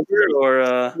comment. that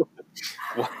over,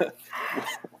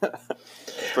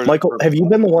 or Michael, have you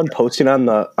been the one posting on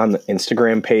the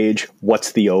Instagram page?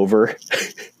 What's the over?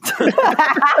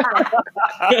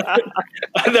 that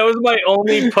was my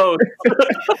only post.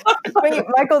 Wait,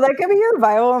 Michael, that could be your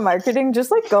viral marketing.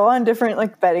 Just like go on different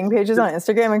like betting pages on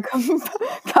Instagram and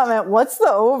comment, "What's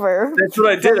the over?" That's what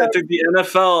I did. I took the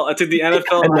NFL.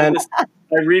 And then-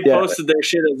 I reposted their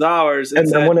shit as ours, And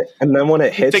then when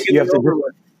it hits, taking you have the to over just,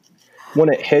 with. when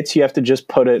it hits, you have to just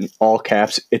put it in all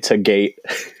caps. It's a gate.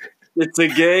 It's a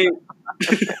game.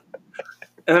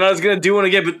 And then I was gonna do one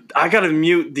again, but I gotta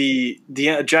mute the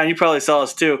John. You probably saw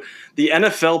this too. The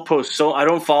NFL posts, so I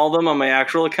don't follow them on my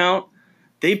actual account.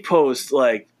 They post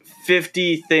like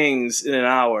 50 things in an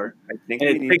hour, I think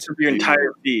and we it need takes to up your do-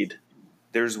 entire feed.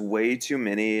 There's way too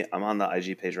many. I'm on the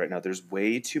IG page right now. There's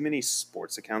way too many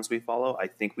sports accounts we follow. I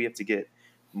think we have to get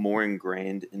more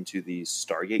ingrained into the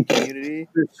Stargate community.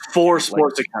 There's 4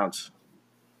 sports accounts.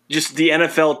 Just the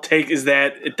NFL is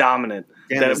that dominant.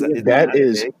 Damn, That- is that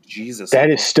is- big? Jesus. That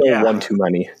is still Yeah. one too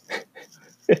many.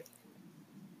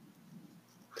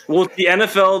 Well, the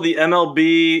NFL, the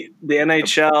MLB, the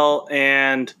NHL,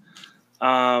 and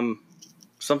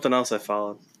something else I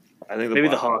followed. I think Maybe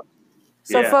the Blackhawks. Hawks.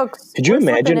 So, Yeah. folks, Could you we're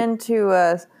slipping imagine-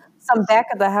 into some back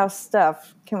of the house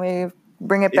stuff? Can we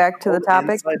bring it back to the It's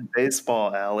topic? Inside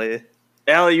baseball, Allie.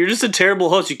 Allie, you're just a terrible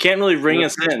host. You can't really ring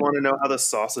us I just in. want to know how the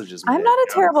sausage is made. I'm not a you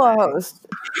know terrible what I'm host.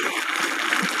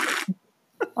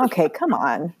 Okay, come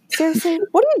on. Seriously?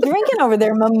 What are you drinking over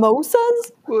there? Mimosas?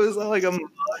 saying? Was that like a mug?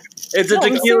 It's a No,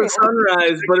 tequila seriously.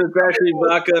 sunrise, but it's actually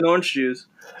vodka and orange juice.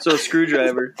 So a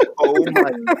screwdriver. Oh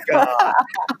my god!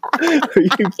 Are you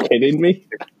kidding me?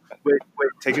 Wait,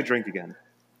 take a drink again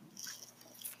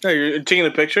No, you're taking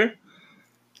a picture?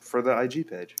 for the IG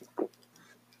page.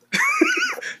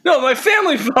 No, my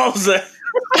family follows that.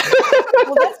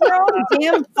 Well, that's your own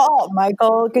damn fault,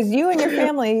 Michael, because you and your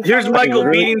family. Here's follow Michael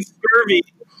your- beating scurvy.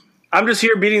 I'm just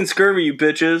here beating scurvy, you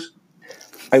bitches.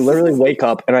 I literally wake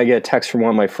up and I get a text from one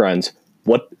of my friends.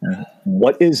 What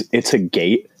is it's a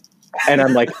gate? And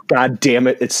I'm like, God damn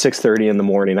it, it's 6:30 in the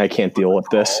morning. I can't deal with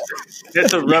this.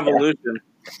 It's a revolution.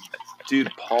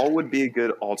 Dude, Paul would be a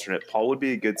good alternate. Paul would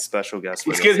be a good special guest.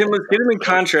 Let's get him in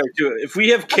contract too. If we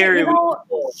have Carrie, You know,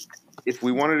 If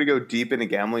we wanted to go deep into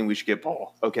gambling, we should get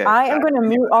Paul. Okay. I am going to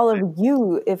mute all of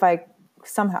you if I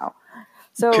somehow.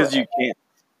 So, because you can't.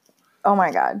 oh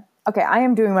my God. Okay, I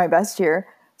am doing my best here.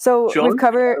 So Sean, we've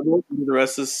covered the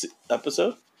rest of this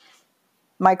episode.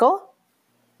 Michael.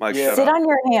 Mike, Yeah. shut Sit up. on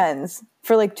your hands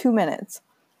for like 2 minutes.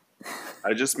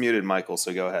 I just muted Michael,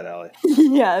 so go ahead, Allie.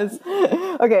 Yes.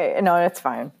 Okay. No, it's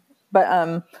fine.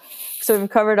 But so we've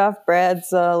covered off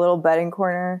Brad's little betting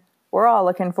corner. We're all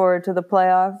looking forward to the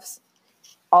playoffs.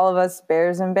 All of us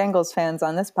Bears and Bengals fans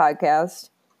on this podcast.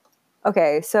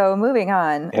 Okay, so moving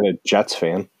on. And a Jets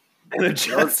fan. And a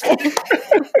Jets.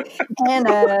 And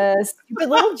a stupid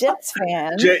little Jets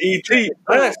fan. J-E-T.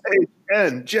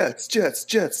 And Jets.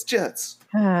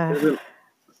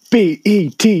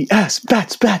 BETS,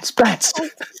 bats.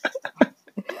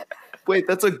 Wait,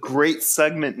 that's a great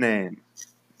segment name.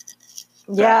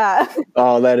 Yeah.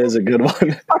 Oh, that is a good one.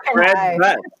 Fucking Brad high.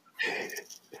 Bet.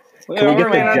 Can we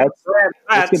get the Jets?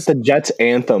 Let's get the Jets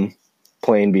anthem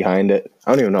playing behind it.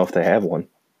 I don't even know if they have one.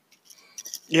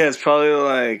 Yeah, it's probably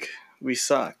like we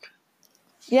suck.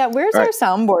 Yeah, where's All our right.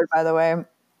 soundboard, by the way?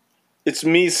 It's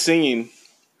me singing.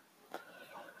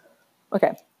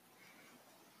 Okay.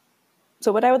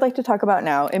 So what I would like to talk about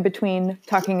now, in between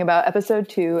talking about episode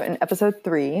 2 and episode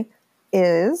 3,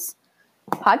 is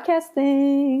podcast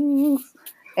things.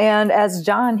 And as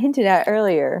John hinted at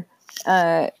earlier,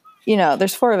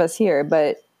 there's 4 of us here,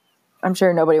 but I'm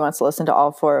sure nobody wants to listen to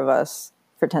all 4 of us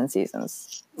for 10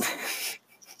 seasons.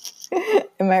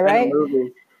 Am I right?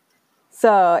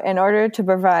 So in order to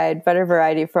provide better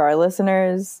variety for our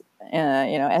listeners,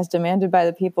 as demanded by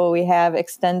the people, we have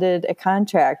extended a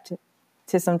contract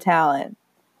to some talent.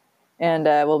 And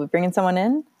we'll be bringing someone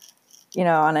in,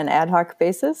 on an ad hoc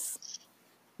basis.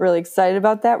 Really excited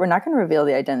about that. We're not going to reveal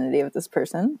the identity of this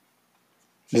person.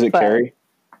 Is it But- Carrie?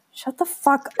 Shut the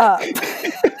fuck up.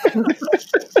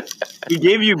 He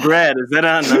gave you bread. Is that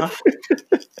not enough?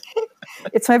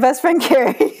 It's my best friend,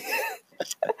 Carrie.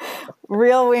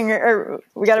 Real winger.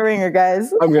 We got a ringer,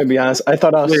 guys. I'm going to be honest. I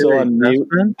thought I was still on mute.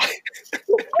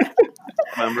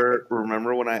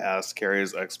 Remember when I asked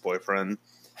Carrie's ex-boyfriend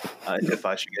if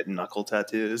I should get knuckle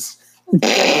tattoos?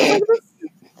 I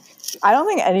don't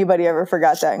think anybody ever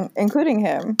forgot that, including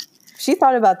him. She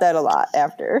thought about that a lot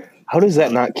after. How does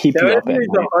that not keep you That up at is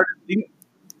the night? hardest thing.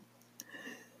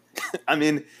 I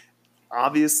mean,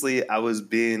 obviously I was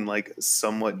being like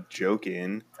somewhat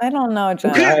joking. I don't know,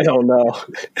 John. I don't know.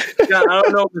 John, I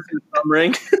don't know if this is thumb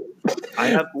ring.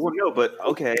 But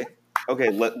okay.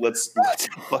 Let's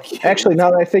fuck you. Actually, now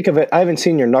that I think of it, I haven't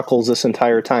seen your knuckles this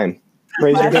entire time.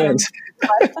 Raise your hands.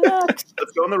 Let's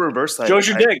go on the reverse side. Show us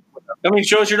your dick.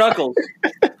 Show us your knuckles.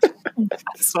 I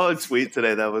saw a tweet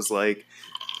today that was like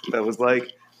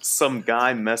some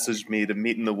guy messaged me to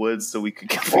meet in the woods so we could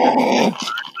get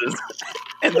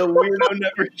and the weirdo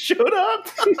never showed up.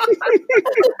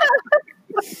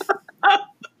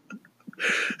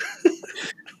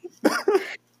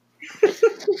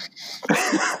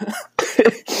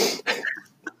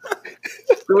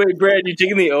 So wait, Brad, you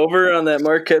taking the over on that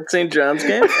Marquette St. John's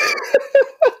game?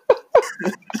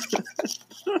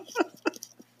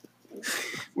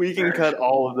 We can cut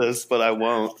all of this, but I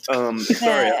won't.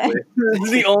 Sorry. Yeah. This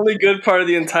is the only good part of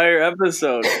the entire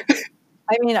episode.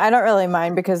 I mean, I don't really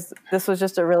mind because this was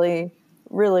just a really,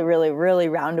 really, really, really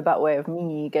roundabout way of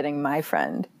me getting my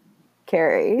friend,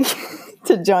 Carrie,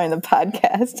 to join the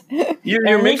podcast.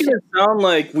 You're making it sound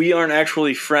like we aren't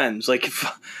actually friends. Like if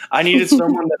I needed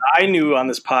someone that I knew on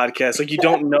this podcast, like you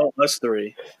don't know us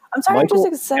 3. I'm sorry, Michael-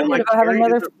 I'm just excited like, about having Carrie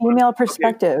another is a- female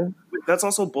perspective. That's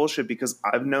also bullshit because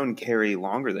I've known Carrie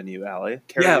longer than you, Allie.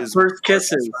 Carrie Yeah, is first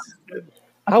kisses.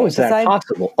 How is that besides-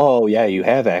 possible? Oh, yeah, you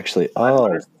have actually.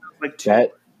 Oh, like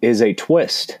that is a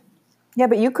twist. Yeah,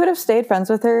 but you could have stayed friends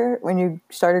with her when you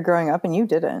started growing up, and you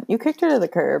didn't. You kicked her to the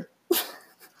curb.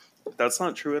 That's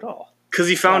not true at all. Because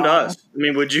he found Wow. us. I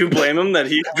mean, would you blame him that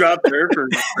he dropped her for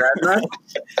Radna?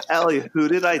 Allie, who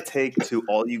did I take to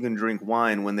all you can drink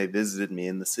wine when they visited me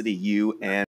in the city? You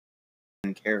and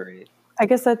Carrie. I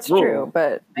guess that's Whoa. true,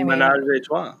 but I mean, Menage a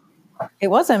trois. it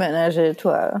was a menage a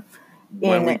trois.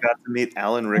 When In we got to meet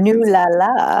Alan New Rickman. La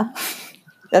La.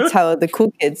 That's how the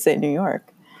cool kids say New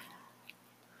York.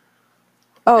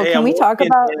 Oh, Hey, can I'm we talk walking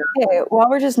about in. okay,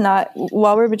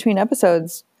 while we're between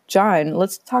episodes, John,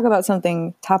 let's talk about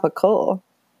something topical.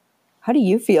 How do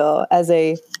you feel as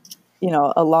a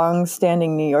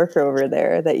long-standing New Yorker over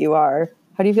there that you are?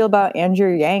 How do you feel about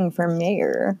Andrew Yang for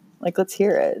mayor? Like, let's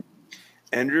hear it.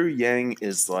 Andrew Yang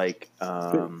is like,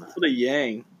 What a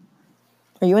yang.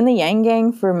 Are you in the Yang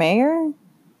gang for mayor? I'm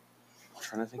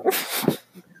trying to think of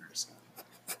a comparison.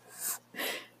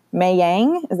 May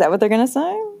Yang? Is that what they're gonna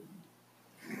say?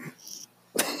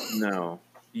 No.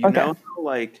 You Okay. know how,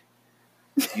 like,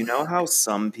 you know how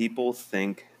some people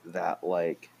think that,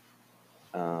 like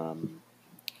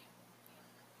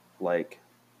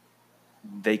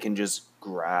they can just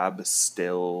grab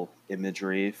still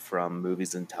imagery from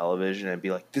movies and television and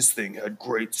be like, this thing had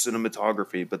great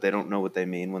cinematography, but they don't know what they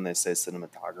mean when they say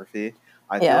cinematography.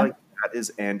 I feel Yeah. like that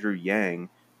is Andrew Yang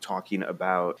talking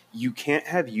about you can't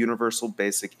have universal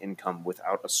basic income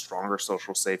without a stronger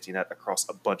social safety net across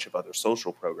a bunch of other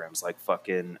social programs, like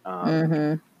fucking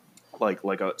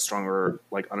like a stronger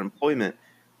like unemployment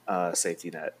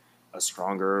safety net, a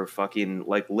stronger fucking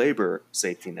like labor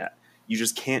safety net. You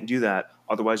just can't do that.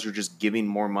 Otherwise, you're just giving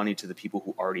more money to the people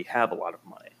who already have a lot of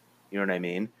money. You know what I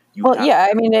mean? You Well, have yeah,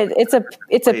 I mean it's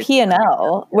a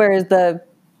P&L, whereas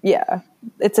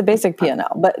it's a basic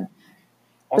P&L. But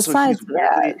also besides he's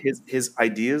weirdly that, his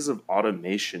ideas of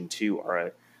automation too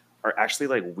are actually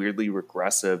like weirdly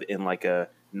regressive in like a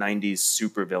 90s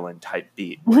supervillain type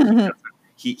beat. Where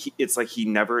he it's like he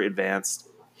never advanced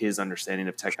his understanding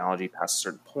of technology past a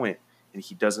certain point, and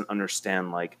he doesn't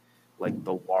understand like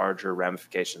the larger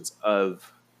ramifications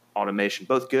of automation,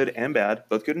 both good and bad,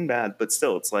 but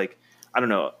still it's like I don't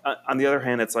know. On the other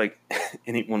hand, it's like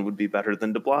anyone would be better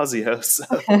than de Blasio. So.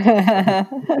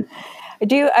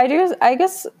 I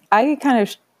guess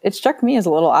it struck me as a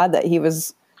little odd that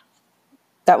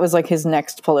that was like his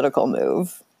next political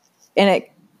move. And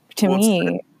it, to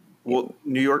me,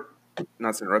 New York,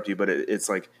 not to interrupt you, but it's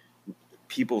like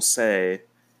people say,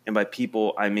 and by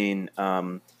people, I mean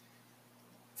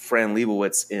Fran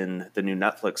Lebowitz in the new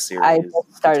Netflix series. I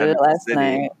just started it last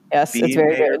night. Yes, it's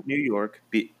very mayor good. of New York,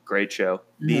 great show.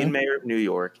 Mm-hmm. Being mayor of New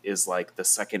York is like the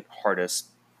second hardest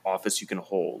office you can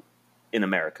hold in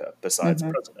America besides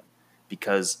president,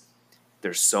 because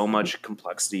there's so much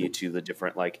complexity to the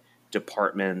different like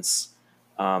departments.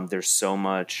 There's so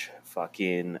much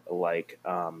fucking like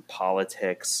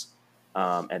politics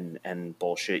and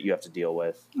bullshit you have to deal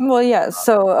with. Well, yeah.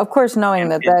 So of course, knowing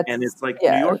that's and it's like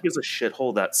yeah. New York is a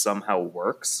shithole that somehow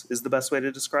works is the best way to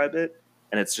describe it,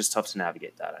 and it's just tough to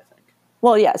navigate that, I think.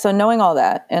 Well, yeah. So knowing all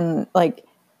that and like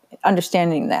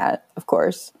understanding that, of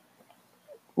course,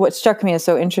 what struck me as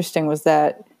so interesting was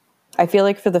that I feel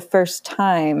like for the first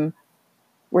time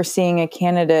we're seeing a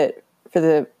candidate for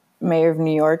the mayor of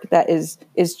New York that is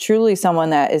truly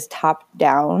someone that is top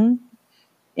down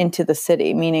into the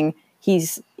city, meaning he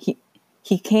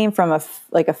came from a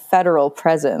federal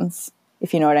presence,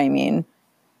 if you know what I mean,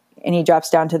 and he drops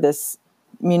down to this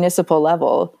municipal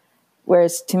level.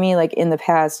 Whereas to me, like in the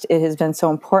past, it has been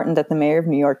so important that the mayor of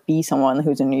New York be someone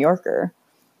who's a New Yorker,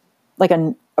 like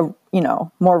a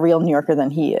more real New Yorker than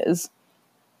he is.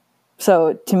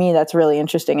 So to me, that's really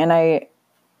interesting, and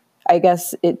I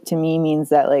guess it to me means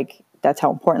that like that's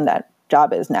how important that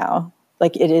job is now.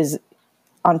 Like it is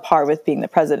on par with being the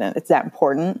president. It's that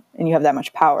important, and you have that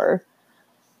much power.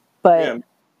 But yeah.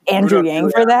 Andrew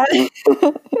Yang for that?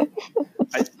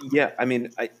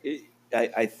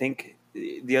 I think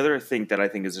the other thing that I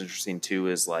think is interesting too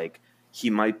is like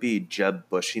he might be Jeb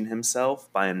Bushing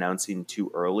himself by announcing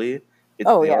too early. It's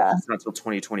not until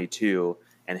 2022,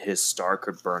 and his star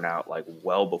could burn out like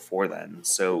well before then.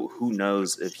 So who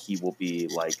knows if he will be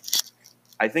like.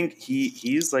 I think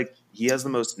he's like he has the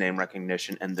most name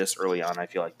recognition, and this early on, I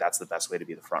feel like that's the best way to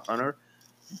be the front runner.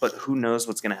 But who knows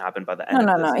what's going to happen by the end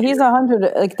of this year. He's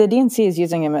 100. Like the DNC is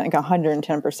using him at like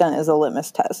 110% as a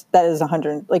litmus test. That is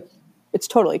 100. Like it's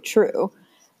totally true.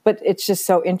 But it's just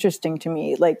so interesting to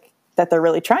me, like that they're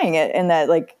really trying it and that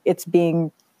like it's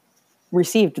being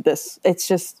received. It's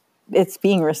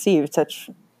being received with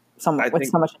so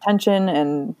much attention,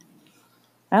 and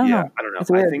I don't Yeah, know. I don't know.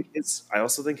 It's weird. I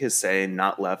also think his saying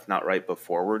 "not left, not right, but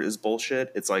forward" is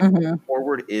bullshit. It's like Mhm.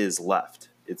 forward is left.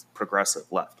 It's progressive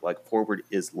left. Like forward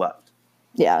is left.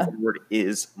 Yeah. Forward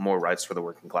is more rights for the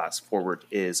working class. Forward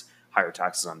is higher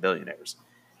taxes on billionaires.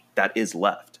 That is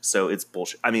left. So it's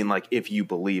bullshit. I mean, like, if you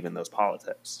believe in those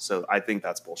politics. So I think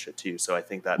that's bullshit too. So I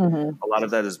think that a lot of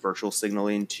that is virtual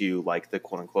signaling to like the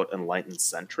quote unquote enlightened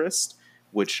centrist,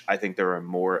 which I think there are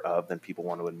more of than people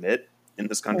want to admit in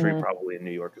this country, probably in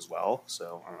New York as well.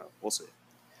 So I don't know. We'll see.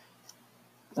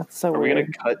 That's so Are we weird.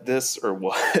 going to cut this or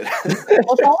what?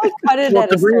 We'll probably cut it Well, at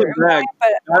to a bring it certain back, point,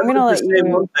 but I'm going to I'd like let to say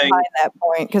you one thing. find that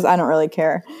point because I don't really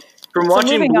care. From So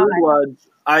watching moving Blue on. Bloods,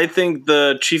 I think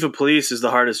the chief of police is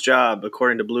the hardest job,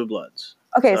 according to Blue Bloods.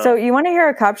 Okay, so you want to hear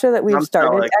a cop show that we've I'm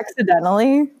started like-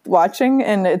 accidentally watching,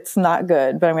 and it's not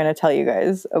good, but I'm going to tell you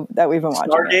guys that we've been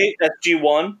watching it. Stargate,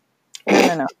 SG-1.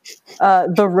 No.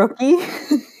 The Rookie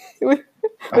with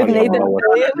don't Nathan know what-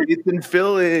 Fillion. Nathan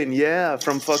Fillion, yeah,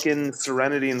 from fucking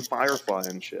Serenity and Firefly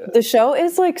and shit. The show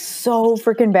is like so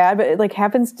freaking bad, but it like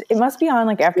happens. It must be on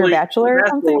like after Well, Bachelor or Bachelor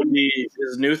something. would be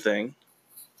his new thing.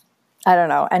 I don't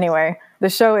know. Anyway, the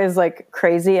show is like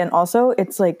crazy, and also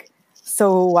it's like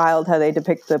so wild how they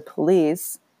depict the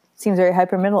police. Seems very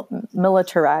hyper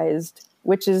militarized,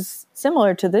 which is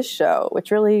similar to this show, which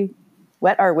really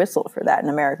wet our whistle for that in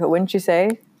America, wouldn't you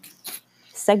say?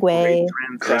 Segue.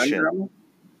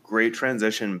 Great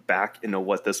transition back into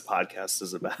what this podcast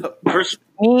is about. First,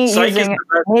 Me Psych is using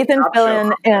the best Nathan cop show.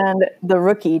 Fillion and the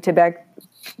Rookie to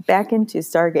back into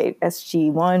Stargate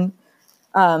SG-1.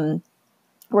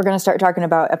 We're going to start talking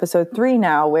about episode 3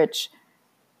 now, which,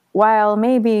 while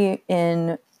maybe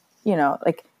in,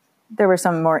 like there were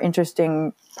some more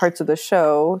interesting parts of the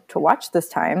show to watch this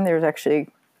time, there's actually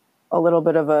a little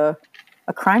bit of a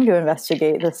crime to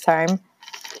investigate this time.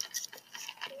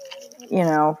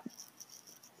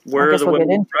 where I are guess the we'll get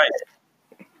women? into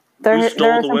Right. There stole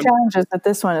are the some women? challenges with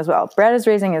this one as well. Brad is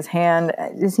raising his hand.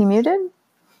 Is he muted?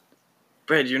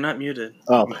 Brad, you're not muted.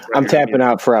 Oh, I'm tapping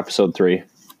out for episode 3.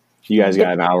 You guys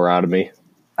got an hour out of me.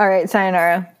 All right,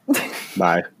 sayonara.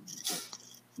 Bye.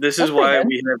 This That's is why pretty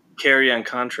we have Carrie on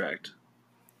contract.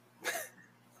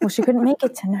 Well, she couldn't make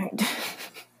it tonight.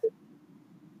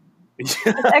 X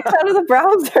out of the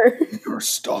browser. You're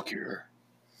stuck here.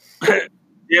 Damn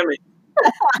it.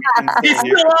 He's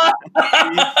still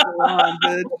on,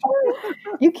 bitch.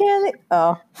 You can't.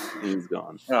 Oh, He's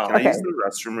gone. Oh. Can I Okay. use the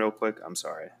restroom real quick? I'm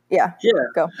sorry. yeah. Yeah.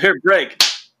 Go. Here, break.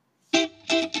 I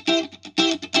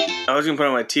was gonna put it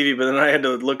on my TV, but then I had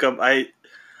to look up. I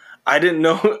didn't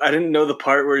know the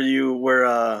part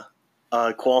where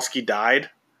Kowalski died.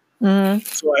 Mm.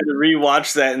 So I had to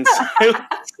rewatch that in silence.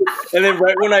 And then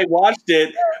right when I watched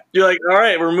it, you're like, all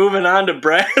right, we're moving on to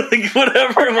Brad. Like,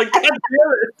 whatever. I'm like, God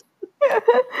damn it.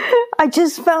 I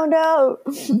just found out.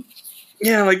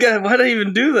 Yeah, I'm like, God, why'd I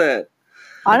even do that?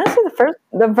 Honestly,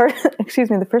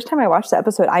 the first time I watched the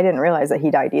episode, I didn't realize that he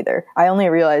died either. I only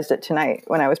realized it tonight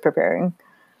when I was preparing.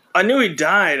 I knew he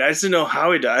died. I just didn't know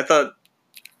how he died.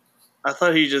 I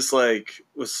thought he just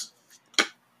was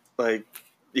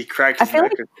he cracked his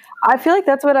neck. I feel like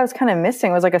that's what I was kind of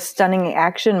missing, was like a stunning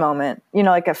action moment,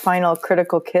 like a final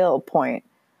critical kill point.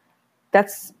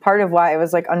 That's part of why I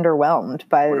was like underwhelmed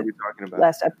by What are we talking about?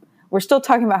 last episode. We're still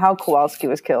talking about how Kowalski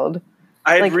was killed.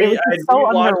 I'd Like, it was just so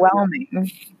underwhelming.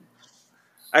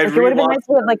 I'd Like, it would've been nice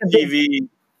to have, like, a big- TV.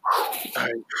 All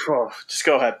right, just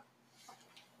go ahead.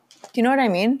 Do you know what I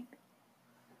mean?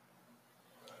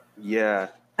 Yeah.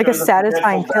 Like It a was a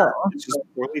satisfying potential kill. It's just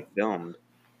poorly filmed.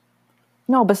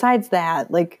 No, besides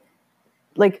that, like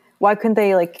why couldn't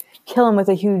they like kill him with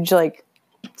a huge like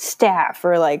staff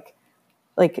or like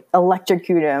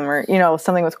electrocute him or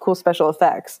something with cool special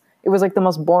effects? It was like the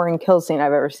most boring kill scene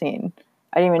I've ever seen.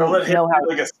 I didn't even Or let him know how. do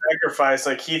like a sacrifice.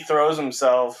 Like he kills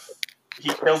himself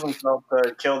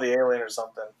to kill the alien or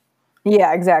something.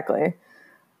 Yeah, exactly.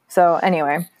 So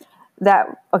anyway,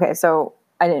 so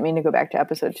I didn't mean to go back to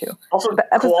episode 2. Also, But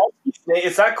Kowalski's name,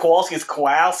 it's not Kowalski, it's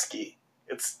Kowalski.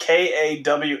 It's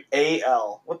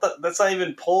Kawal. That's not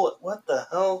even Polish. What the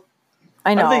hell?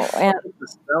 I know, How do they and fuck with the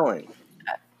spelling?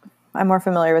 I'm more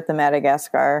familiar with the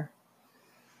Madagascar.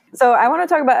 So I want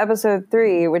to talk about episode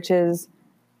 3, which is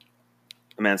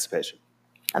Emancipation.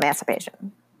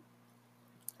 Emancipation.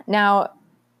 Now,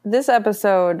 this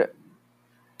episode,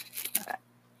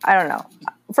 I don't know.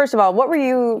 First of all,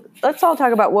 let's all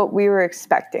talk about what we were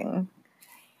expecting.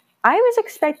 I was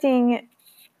expecting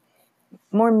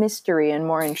more mystery and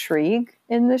more intrigue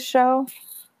in this show.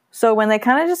 So when they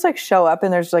kind of just like show up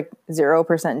and there's like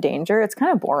 0% danger, it's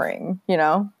kind of boring,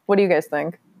 What do you guys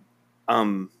think?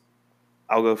 I'll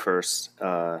go first.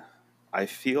 I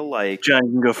feel like John,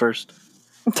 you can go first.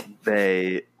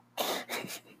 they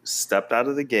stepped out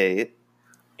of the gate,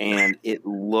 and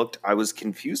I was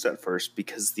confused at first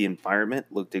because the environment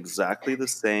looked exactly the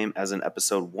same as in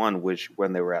episode 1,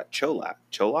 when they were at Cholak,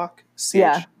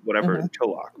 Yeah.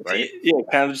 Cholak, right? Yeah,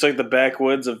 kind of just like the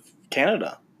backwoods of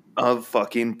Canada. Of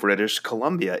fucking British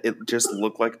Columbia. It just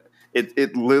looked like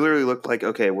it literally looked like,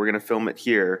 okay, we're gonna film it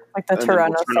here, Like the and then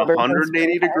Toronto we'll turn suburbs in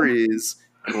 180 Springtime. degrees,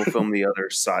 and we'll film the other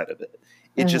side of it.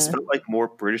 It just felt like more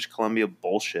British Columbia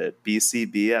bullshit,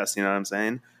 BCBS. You know what I'm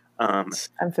saying? I'm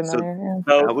familiar. Yeah.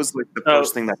 So, That was like the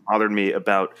first thing that bothered me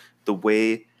about the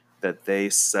way that they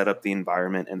set up the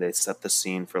environment and they set the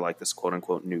scene for like this quote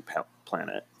unquote new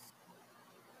planet.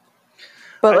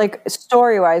 But like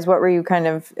story-wise,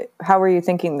 how were you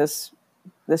thinking this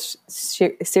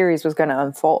series was going to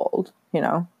unfold? You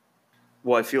know.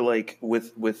 Well, I feel like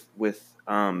with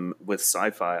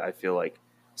sci-fi, I feel like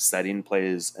setting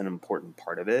plays an important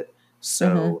part of it.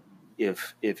 So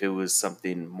if it was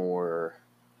something more,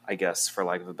 I guess, for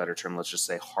lack of a better term, let's just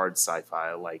say hard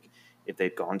sci-fi, like if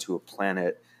they'd gone to a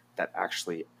planet that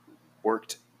actually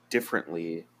worked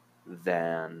differently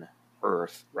than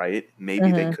Earth, right?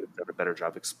 Maybe they could have done a better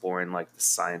job exploring like the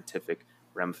scientific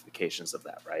ramifications of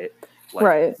that, right?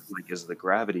 Like is the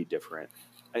gravity different?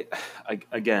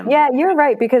 Again, yeah, you're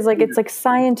right, because like it's like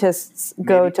scientists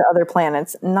go to other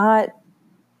planets, not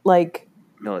like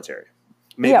military.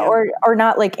 Maybe or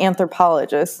not like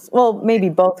anthropologists. Well, maybe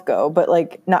both go, but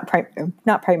like not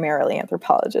primarily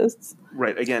anthropologists.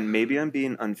 Right. Again, maybe I'm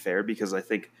being unfair because I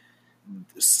think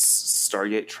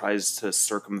Stargate tries to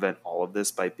circumvent all of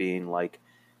this by being like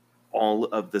all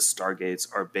of the Stargates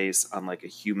are based on like a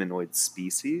humanoid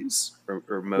species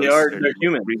or most they're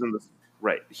human.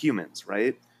 Right, humans,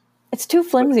 right? It's too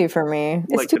flimsy for me.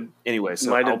 Anyway, so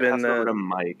might I'll have been pass over to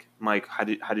Mike. Mike,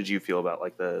 how did you feel about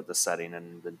like the setting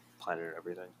and the planet and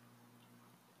everything?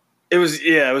 It was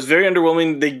very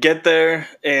underwhelming. They get there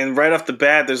and right off the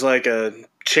bat there's like a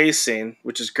chase scene,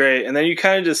 which is great. And then you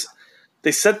kind of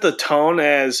they set the tone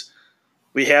as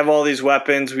we have all these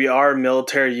weapons, we are a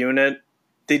military unit.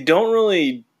 They don't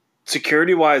really,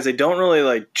 security-wise, they don't really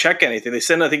like check anything. They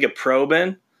send, I think, a probe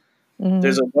in.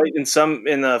 There's a white in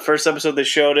the first episode they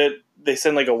showed it. They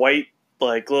send like a white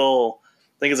like little,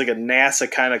 I think it's like a NASA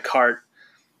kind of cart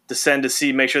to send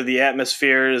to make sure the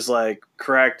atmosphere is like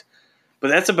correct. But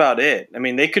that's about it. I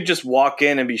mean, they could just walk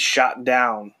in and be shot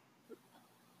down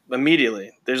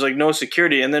immediately. There's like no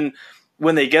security, and then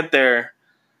when they get there,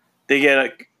 they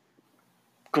get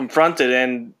confronted,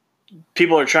 and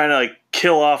people are trying to like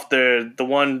kill off the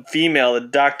one female, the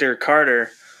Dr. Carter,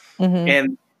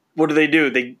 and what do?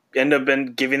 They end up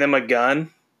giving them a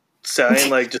gun, just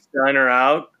selling her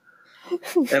out,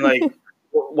 and like,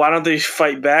 why don't they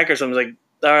fight back or something? Like,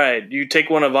 all right, you take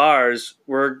one of ours,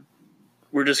 we're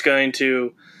just going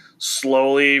to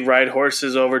slowly ride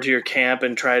horses over to your camp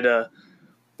and try to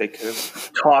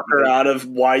talk her out of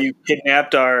why you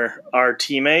kidnapped our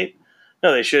teammate.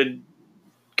 No, they should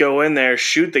go in there,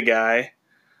 shoot the guy,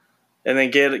 and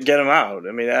then get him out.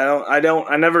 I mean, I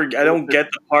don't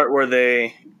get the part where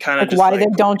they kind of why they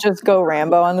don't just go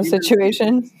Rambo on the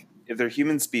situation. If they're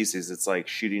human species, it's like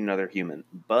shooting another human,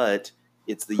 but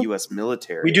it's the U.S.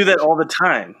 military. We do that all the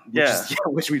time.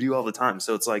 Which we do all the time.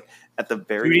 So it's like at the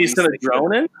very least, send a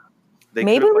drone in.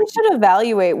 Maybe we should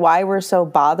evaluate why we're so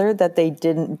bothered that they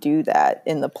didn't do that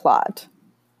in the plot.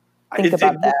 Think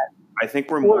about that. I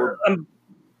think we're more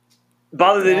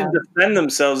bothered. They didn't defend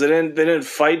themselves. They didn't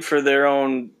fight for their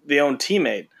own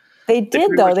teammate. They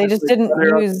did though. They just didn't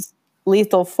use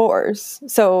lethal force.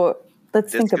 So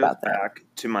let's think about that. Back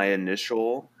to my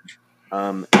initial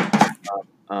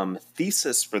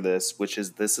thesis for this, which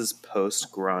is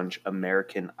post-grunge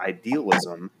American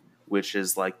idealism, which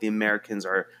is like the Americans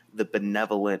are the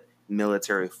benevolent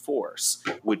military force,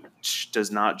 which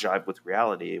does not jive with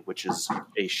reality, which is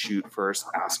a shoot first,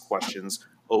 ask questions,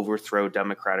 overthrow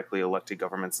democratically elected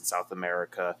governments in South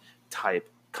America type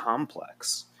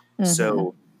complex.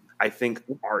 So I think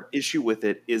our issue with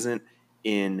it isn't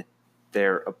in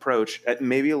their approach,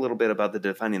 maybe a little bit about the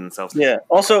defending themselves. Yeah.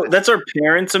 Also, that's our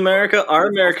parents' America. Our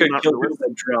America killed people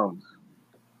with drones.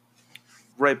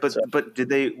 Right, but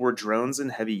were drones in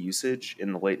heavy usage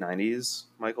in the late 90s,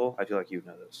 Michael? I feel like you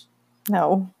know this.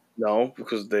 No,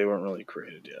 because they weren't really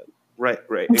created yet. Right,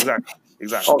 exactly.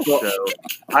 Also, so,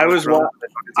 I was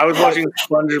watching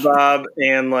SpongeBob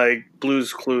and like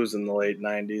Blue's Clues in the late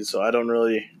 90s, so I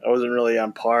wasn't really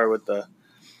on par with the.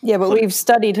 Yeah, but we've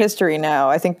studied history now.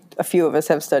 I think a few of us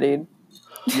have studied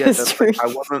history.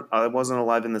 I wasn't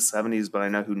alive in the 70s, but I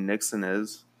know who Nixon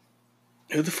is.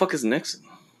 Who the fuck is Nixon?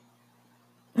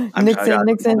 Nixon.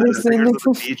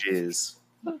 The Bee Gees.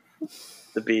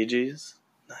 The Bee Gees?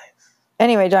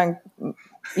 Anyway, John,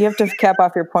 you have to cap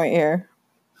off your point here.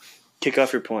 Kick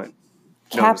off your point.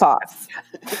 Cap off.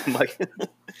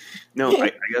 No,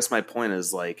 I guess my point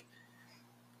is like,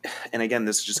 and again,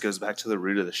 this just goes back to the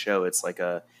root of the show. It's like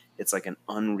an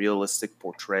unrealistic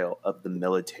portrayal of the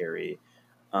military.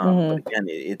 But again,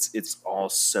 it's all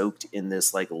soaked in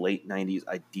this like late 90s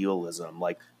idealism,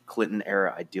 like Clinton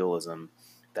era idealism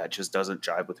that just doesn't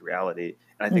jive with reality.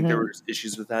 And I think there were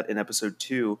issues with that in episode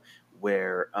 2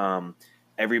 where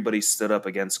everybody stood up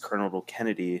against Colonel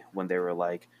Kennedy when they were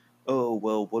like, oh,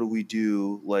 well, what do we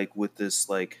do like with this,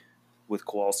 like with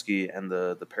Kowalski and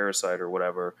the parasite or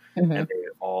whatever. And they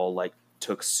all like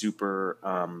took super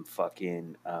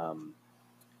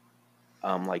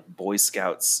like Boy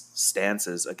Scouts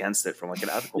stances against it from like an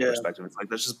ethical perspective. It's like,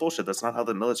 that's just bullshit. That's not how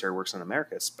the military works in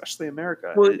America, especially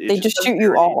America. Well, they just shoot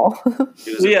you all.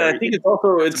 I think it's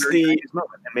also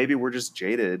maybe we're just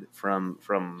jaded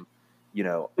from you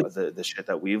know the shit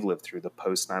that we've lived through, the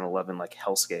post 9/11 like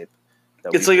hellscape.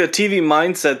 It's like a TV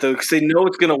mindset though, because they know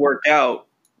it's going to work out.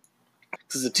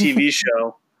 This is a TV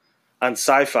show on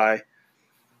Sci-Fi.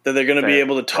 That they're going to be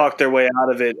able to talk their way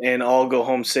out of it and all go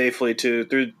home safely through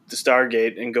the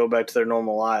Stargate and go back to their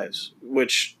normal lives,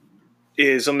 which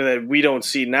is something that we don't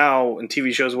see now in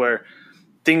TV shows where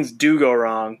things do go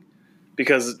wrong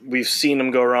because we've seen them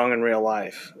go wrong in real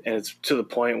life. And it's to the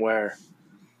point where...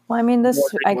 Well, I mean, this,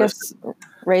 I guess,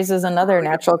 raises another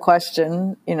natural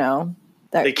question, you know.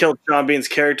 That they killed Sean Bean's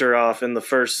character off in the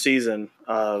first season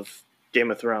of Game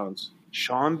of Thrones.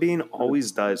 Sean Bean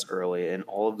always dies early in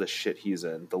all of the shit he's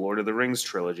in. The Lord of the Rings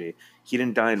trilogy. He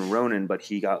didn't die in Ronin, but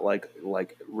he got like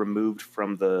removed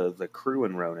from the crew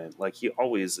in Ronin. Like he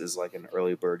always is like an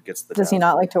early bird gets the. Does he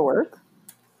not like to work?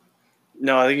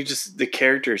 No, I think he just the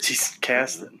characters he's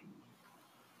casting.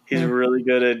 He's really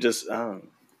good at just. Well,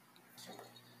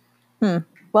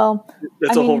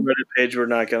 that's a whole Reddit page we're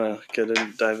not gonna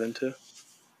dive into.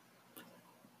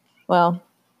 Well.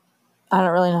 I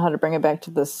don't really know how to bring it back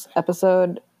to this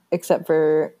episode, except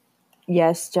for,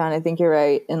 yes, John, I think you're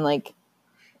right. And like,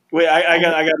 wait, I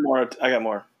got more. I got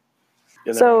more.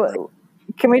 So,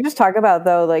 can we just talk about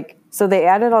though, like, so they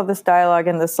added all this dialogue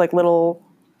in this like little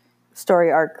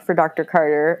story arc for Dr.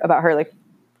 Carter about her like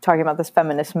talking about this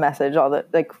feminist message, all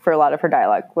that like for a lot of her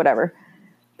dialogue, whatever.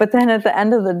 But then at the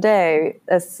end of the day,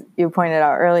 as you pointed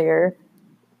out earlier,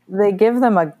 they give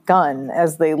them a gun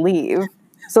as they leave.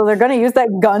 So they're going to use that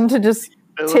gun to just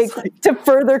to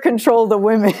further control the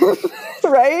women,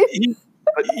 right?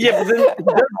 Yeah, but then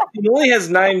he only has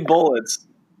 9 bullets,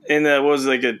 and that was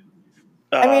like a.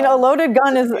 I mean, a loaded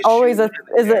gun is always an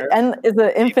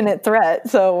infinite threat.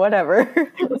 So whatever.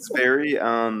 It's very.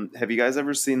 Have you guys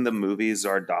ever seen the movie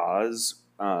Zardoz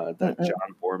that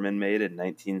John Boorman made in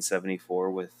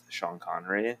 1974 with Sean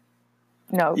Connery?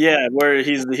 No. Yeah, where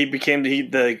he became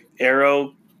the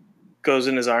arrow goes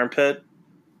in his armpit.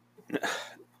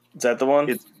 Is that the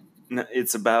one?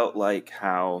 It's about like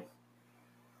how,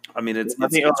 I mean, that's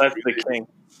the king.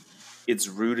 It's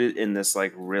rooted in this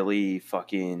like really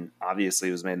fucking, obviously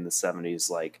it was made in the 70s,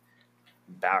 like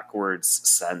backwards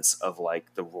sense of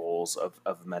like the roles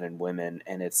of men and women.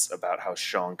 And it's about how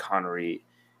Sean Connery,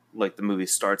 like the movie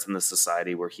starts in the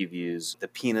society where he views the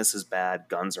penis is bad,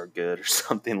 guns are good or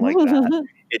something like that.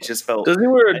 It just felt. Does he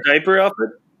wear a diaper outfit?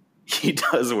 He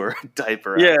does wear a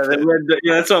diaper. Yeah,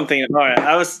 that's what I'm thinking. All right,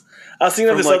 I was thinking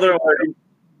of this like, other one.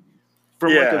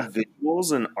 From like a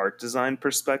visuals and art design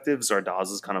perspective,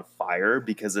 Zardoz is kind of fire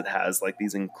because it has like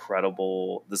this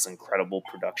incredible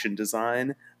production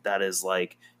design that is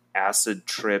like acid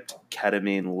tripped,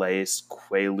 ketamine laced,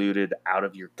 quaaluded, out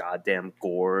of your goddamn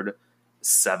gourd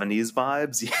 70s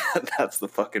vibes. Yeah, that's the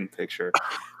fucking picture.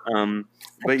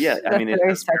 But yeah, I mean,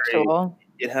 very sexual.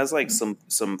 It has like some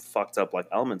fucked up like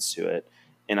elements to it,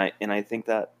 and I think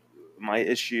that my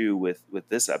issue with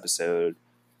this episode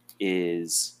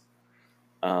is,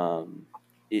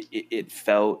 it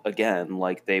felt again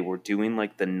like they were doing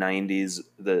like the 90s,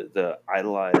 the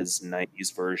idolized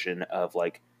 90s version of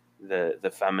like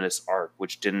the feminist arc,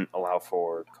 which didn't allow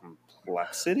for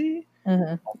complexity,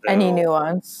 any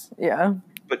nuance, yeah.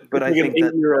 But I think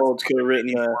that 8-year-olds could have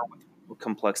written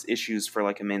complex issues for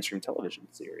like a mainstream television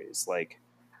series, like.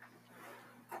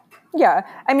 Yeah,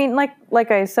 I mean,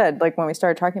 like I said, like when we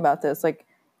started talking about this, like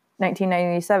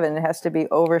 1997, it has to be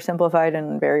oversimplified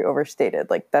and very overstated.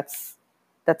 Like that's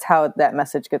how that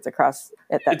message gets across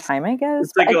at that time, I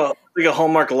guess. It's like a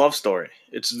Hallmark love story.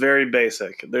 It's very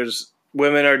basic. There's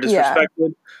women are disrespected. Yeah.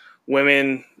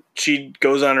 Women, she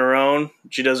goes on her own.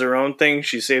 She does her own thing.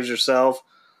 She saves herself,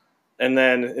 and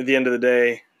then at the end of the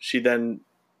day, she then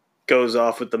goes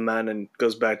off with the men and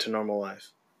goes back to normal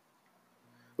life.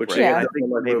 Which Right. Yeah. I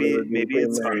think like maybe we're maybe being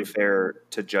it's married. unfair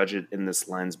to judge it in this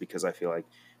lens because I feel like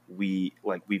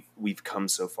we've come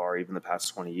so far even the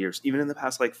past 20 years, even in the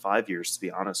past like 5 years, to be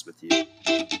honest with you.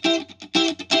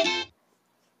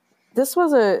 This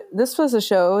was a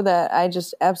show that I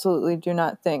just absolutely do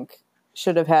not think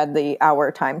should have had the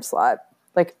hour time slot.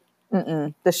 Like,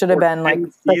 this should have Or been like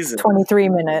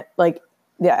 23-minute, like,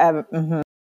 yeah,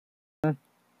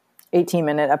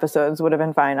 18-minute episodes would have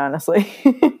been fine, honestly.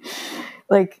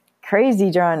 Like, crazy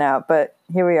drawn out, but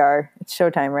here we are. It's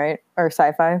Showtime, right? Or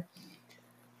Sci-Fi?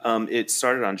 It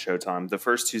started on Showtime. The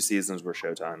first 2 seasons were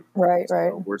Showtime. Right.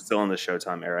 So we're still in the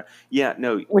Showtime era. Yeah,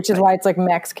 no. Which is why it's like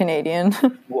max Canadian.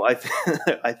 Well,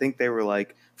 I think they were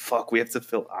like, "Fuck, we have to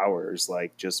fill hours.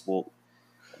 Like, just we'll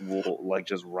like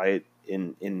just write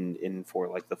in for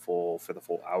like the full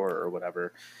hour or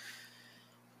whatever."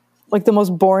 Like the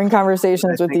most boring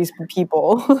conversations with these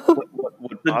people.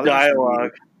 What The bothers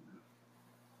dialogue. me-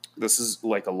 this is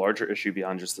like a larger issue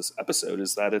beyond just this episode.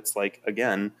 Is that it's like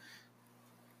again,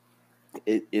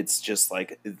 it's just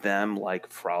like them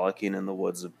like frolicking in the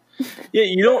woods of. Yeah,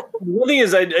 you don't. One thing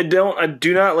is, I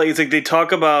do not like. It's like they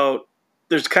talk about.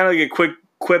 There's kind of like a quick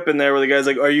quip in there where the guy's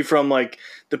like, "Are you from like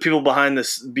the people behind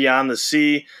this beyond the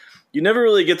sea?" You never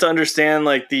really get to understand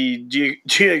like the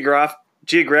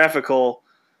geographical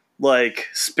like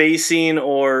spacing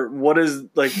or what is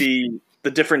like the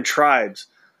different tribes.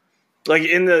 Like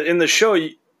in the show,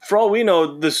 for all we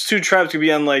know, there's 2 tribes could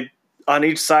be on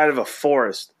each side of a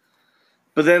forest,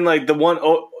 but then like the one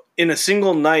in a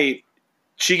single night.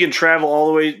 She can travel all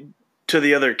the way to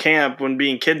the other camp when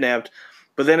being kidnapped,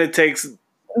 but then it takes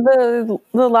the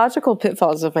logical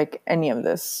pitfalls of like any of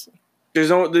this. there's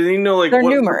no like They're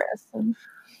numerous.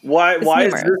 Why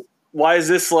is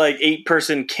this like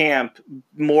 8-person camp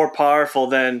more powerful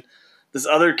than this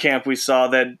other camp we saw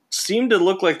that seemed to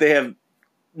look like they have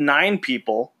 9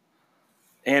 people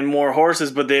and more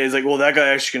horses, but it's like, well, that guy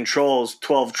actually controls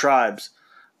 12 tribes.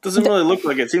 Doesn't really look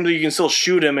like it. Seems like you can still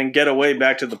shoot him and get away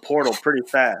back to the portal pretty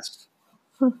fast.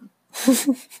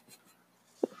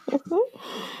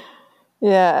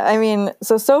 Yeah, I mean,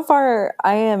 so far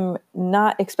I am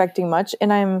not expecting much,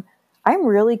 and I'm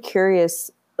really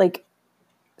curious. Like,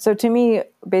 so to me,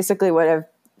 basically, what I've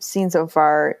seen so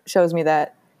far shows me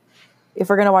that if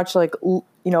we're gonna watch like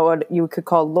what you could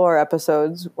call lore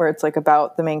episodes, where it's like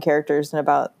about the main characters and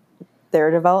about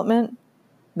their development,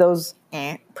 those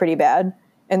pretty bad.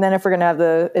 And then if we're going to have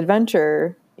the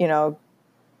adventure,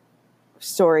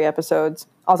 story episodes,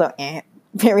 also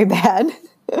very bad.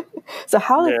 So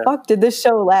how the fuck did this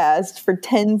show last for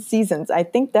 10 seasons? I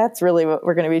think that's really what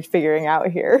we're going to be figuring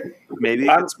out here. Maybe it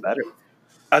gets better.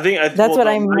 I think that's what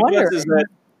I'm wondering. Guess is that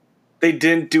they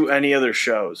didn't do any other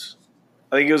shows.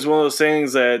 I think it was one of those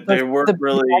things that they weren't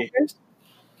really. Actors?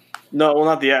 No, well,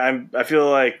 not the. I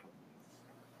feel like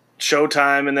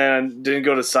Showtime, and then didn't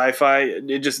go to Sci-Fi.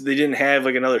 They didn't have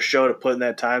like another show to put in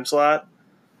that time slot.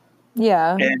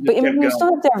 Yeah, but I mean, you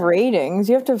still have to have ratings.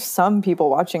 You have to have some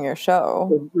people watching your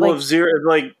show. Well, if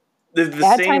the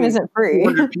ad same time isn't free.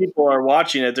 200 people are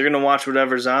watching it, they're going to watch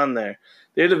whatever's on there.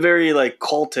 They had a very like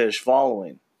cultish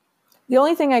following. The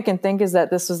only thing I can think is that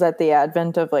this was at the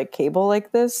advent of like cable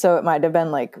like this, so it might have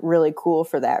been like really cool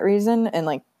for that reason, and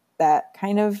like that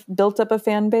kind of built up a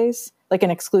fan base. Like an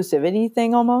exclusivity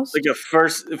thing almost? Like a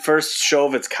first show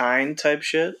of its kind type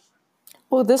shit?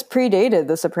 Well, this predated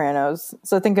The Sopranos.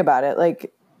 So think about it.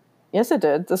 Like, yes, it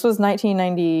did. This was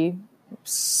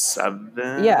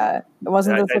 1997. Yeah.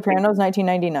 Wasn't The Sopranos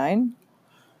 1999?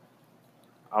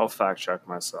 I'll fact check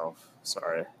myself.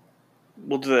 Sorry.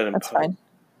 We'll do that in That's post. fine.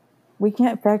 We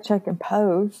can't fact check in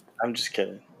post. I'm just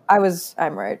kidding.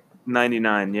 I'm right.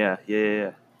 99, yeah.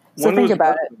 So when think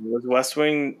about it. Was West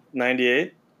Wing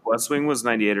 98? West Wing was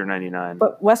 98 or 99.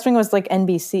 But West Wing was like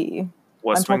NBC.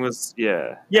 West Wing was,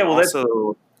 yeah. Yeah, well,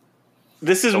 also,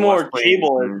 this is more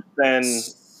cable than...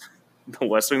 The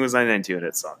West Wing was 99 too, and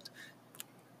it sucked.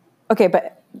 Okay,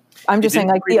 but I'm just saying,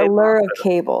 like, the allure of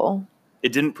cable.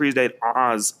 It didn't predate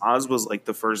Oz. Oz was like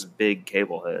the first big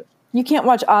cable hit. You can't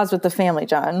watch Oz with the family,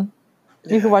 John.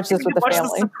 You can watch this with the family.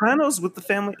 Watch The Sopranos with the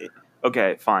family.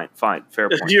 Okay, fine, fair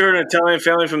point. If you're an Italian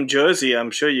family from Jersey, I'm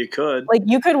sure you could. Like,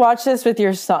 you could watch this with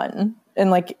your son,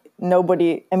 and like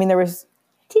nobody. I mean, there was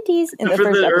titties in the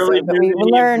first episode, but we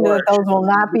learned that those will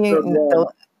not be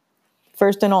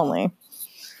first and only.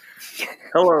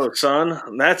 Hello, son.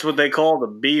 That's what they call the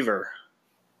beaver.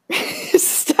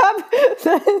 Stop!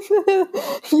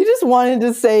 You just wanted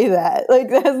to say that. Like,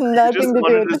 that has nothing to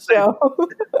do with the show.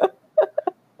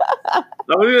 I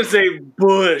was gonna say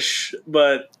bush,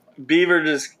 but beaver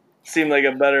just seemed like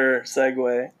a better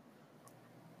segue.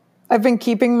 I've been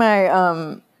keeping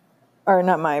my or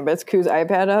not mine, but it's Koo's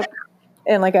iPad up,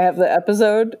 and like I have the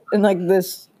episode, and like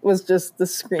this was just the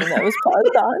screen that was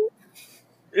paused on.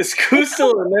 Is Koo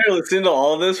still in there listening to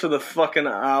all of this for the fucking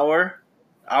hour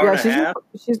and a half?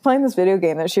 She's playing this video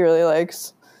game that she really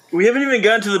likes. We haven't even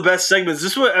gotten to the best segments.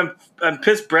 This is what I'm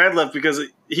pissed Brad left because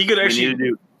he could actually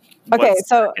do. Okay,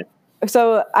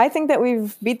 so I think that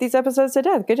we've beat these episodes to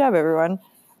death. Good job, everyone.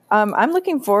 I'm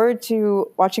looking forward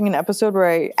to watching an episode where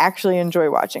I actually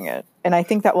enjoy watching it, and I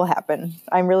think that will happen.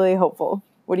 I'm really hopeful.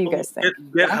 What do you guys think?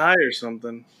 Get high or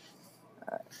something.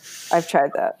 I've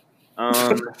tried that.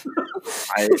 I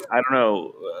don't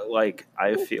know. Like,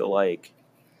 I feel like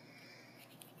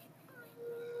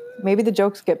maybe the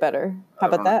jokes get better. How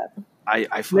about that?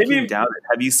 I fucking doubt it.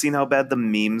 Have you seen how bad the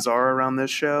memes are around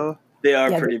this show? They are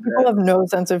pretty bad. People have no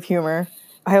sense of humor.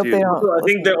 I hope they don't. I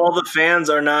think that all the fans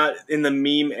are not in the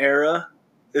meme era.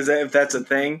 Is that if that's a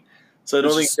thing? So I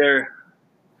don't think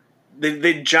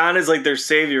they John is like their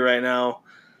savior right now,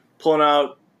 pulling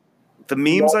out. The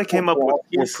memes I came up with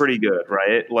were pretty good,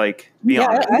 right? Like, be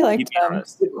honest. I liked them.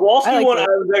 The Kowalski one, I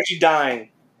was actually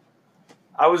dying.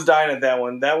 I was dying at that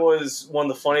one. That was one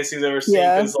of the funniest things I've ever seen.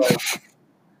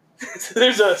 Because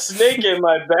there's a snake in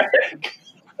my bag.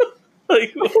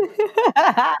 Like,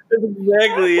 that's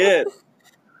exactly it.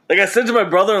 Like, I said to my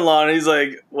brother-in-law, and he's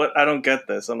like, "What? I don't get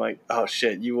this." I'm like, "Oh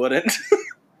shit, you wouldn't."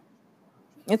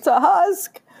 It's a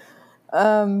husk.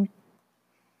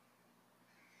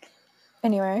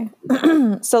 Anyway,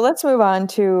 so let's move on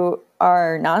to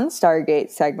our non-Stargate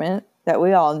segment that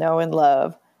we all know and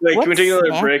love. Wait, can we take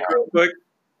another break real quick?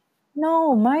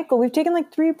 No, Michael, we've taken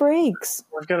like 3 breaks.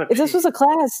 If this was a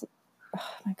class, oh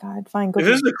my God, fine. Go if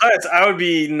this was a class, I would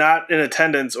be not in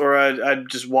attendance, or I'd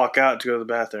just walk out to go to the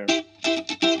bathroom.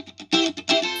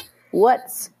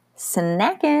 What's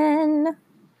snacking?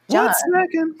 John What's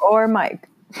snacking? or Mike?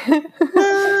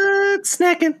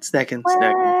 Snacking.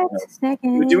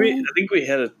 Snacking. Do we? I think we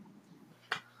had a.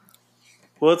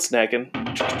 What's snacking?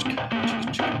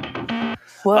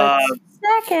 What's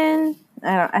snacking?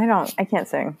 I can't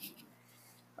sing.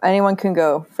 Anyone can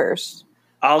go first.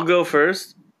 I'll go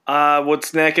first.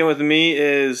 What's snacking with me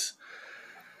is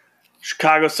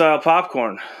Chicago style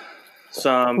popcorn.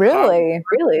 Some really.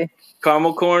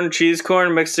 caramel corn, cheese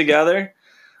corn mixed together.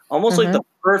 Almost like the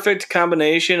perfect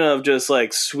combination of just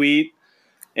like sweet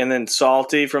and then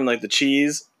salty from like the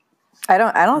cheese. I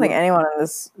don't think anyone on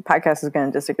this podcast is going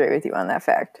to disagree with you on that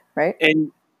fact, right?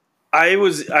 And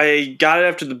I got it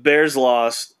after the Bears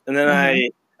lost, and then I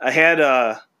had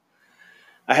it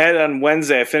on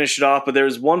Wednesday. I finished it off, but there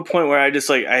was one point where I just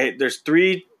there's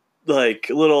 3 like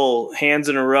little hands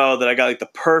in a row that I got like the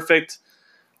perfect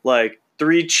like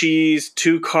 3 cheese,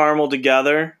 2 caramel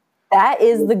together. That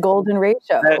is the golden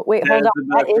ratio. Wait, hold on.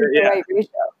 That is the right ratio.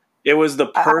 It was the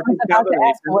perfect combination.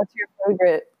 Ask, what's your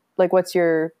favorite? Like, what's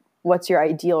your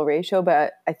ideal ratio?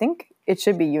 But I think it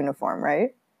should be uniform,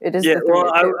 right? It is. Yeah.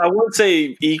 Well, I wouldn't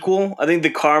say equal. I think the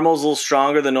caramel's a little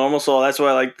stronger than normal, so that's why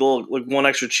I like the little, like 1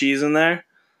 extra cheese in there.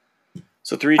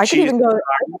 So 3 cheese. I could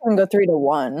even go 3 to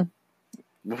 1.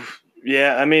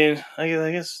 Yeah, I mean, I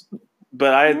guess.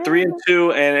 But I had 3 and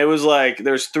 2, and it was like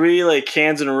there's 3 like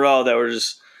cans in a row that were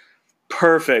just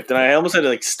perfect, and I almost had to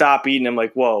like stop eating. I'm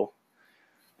like, whoa,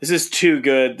 this is too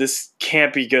good. This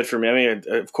can't be good for me. I mean,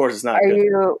 of course it's not.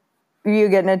 Are you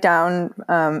getting it down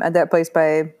at that place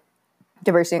by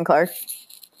Diversity and Clark?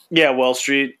 Yeah, Wall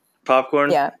Street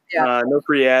popcorn. Yeah. No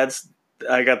free ads.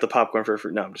 I got the popcorn for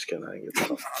free. No, I'm just kidding. I didn't get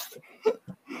the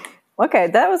Okay,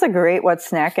 that was a great what's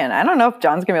snacking. I don't know if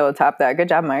John's gonna be able to top that. Good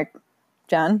job, Mike.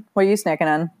 John, what are you snacking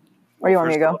on? Where do you want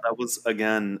me to go? That was,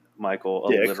 again, Michael, a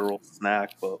literal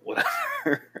snack, but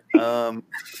whatever.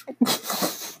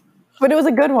 But it was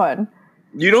a good one.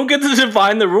 You don't get to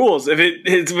define the rules. If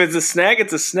it's a snack,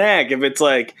 it's a snack. If it's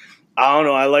like, I don't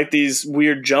know, I like these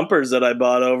weird jumpers that I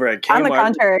bought over at Kmart. On the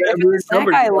contrary, if it's a snack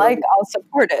I like, I'll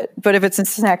support it. But if it's a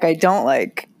snack I don't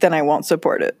like, then I won't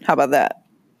support it. How about that?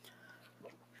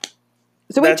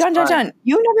 So wait, John,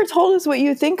 you never told us what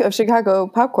you think of Chicago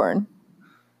popcorn.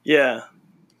 Yeah.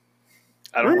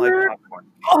 I don't like popcorn.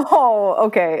 Oh,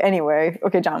 okay. Anyway.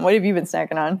 Okay, John, what have you been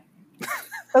snacking on?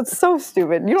 That's so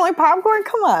stupid. You don't like popcorn?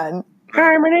 Come on.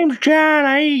 Hi, my name's John.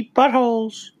 I eat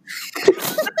buttholes.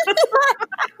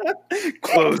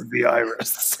 Close the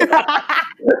iris.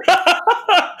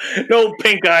 No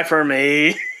pink eye for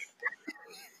me.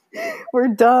 We're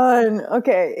done.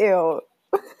 Okay, ew.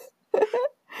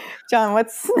 John,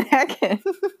 what's snacking?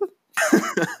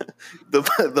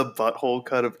 the butthole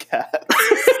cut of cat.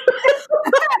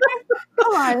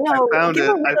 Come on, no. I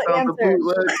found the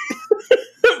bootleg.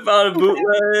 Found a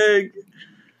bootleg.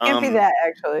 Can't be that,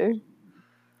 actually.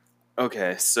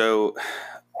 Okay, so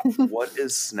what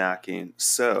is snacking?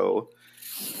 So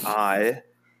I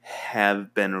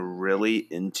have been really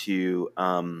into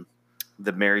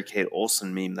the Mary Kate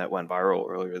Olsen meme that went viral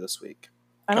earlier this week.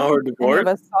 I Oh, don't her think any of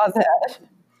divorce? us saw that.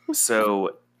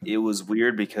 So it was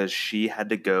weird because she had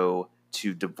to go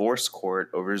to divorce court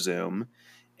over Zoom,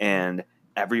 and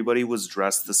everybody was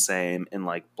dressed the same in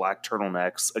like black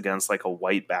turtlenecks against like a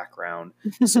white background.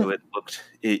 So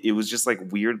it was just like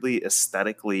weirdly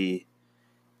aesthetically,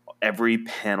 every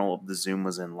panel of the Zoom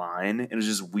was in line. It was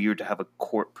just weird to have a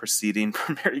court proceeding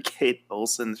for Mary Kate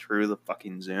Olsen through the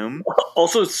fucking Zoom.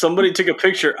 Also, somebody took a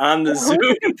picture on the Who Zoom.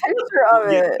 took a picture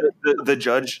of Yeah, it?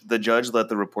 the judge let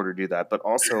the reporter do that, but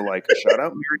also like shout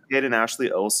out Mary Kate and Ashley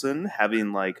Olsen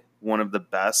having like one of the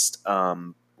best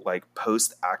like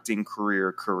post acting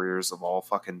careers of all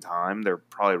fucking time. They're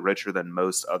probably richer than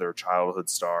most other childhood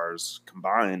stars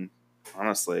combined.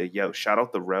 Honestly, yo, shout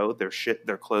out the road.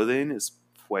 Their clothing is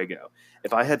fuego.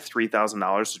 If I had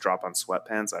 $3,000 to drop on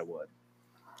sweatpants, I would.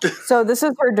 So this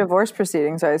is her divorce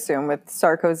proceedings, I assume, with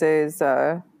Sarkozy's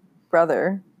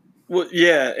brother. Well,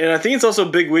 yeah, and I think it's also a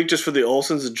big week just for the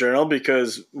Olsens in general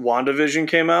because WandaVision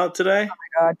came out today.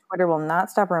 God, Twitter will not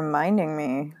stop reminding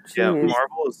me. Yeah, Jeez.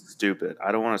 Marvel is stupid.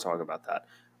 I don't want to talk about that.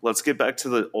 Let's get back to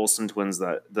the Olsen twins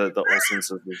that the Olsen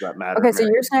sisters that matter. Okay, so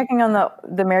you're snacking on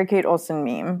the Mary Kate Olsen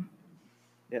meme.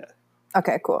 Yeah.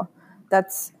 Okay, cool.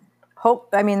 That's hope.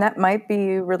 I mean, that might be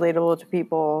relatable to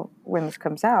people when this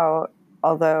comes out.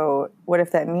 Although, what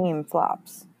if that meme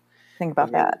flops? Think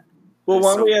about that. Well,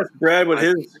 why don't So- we ask Brad what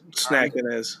his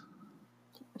snacking is?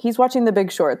 He's watching The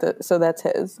Big Short, so that's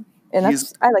his. And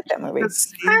I like that movie. I'm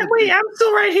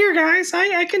still right here, guys.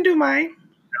 I can do mine.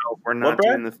 No, we're not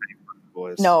Brad? doing the Facebook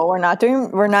voice. No, we're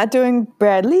not doing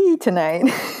Bradley tonight.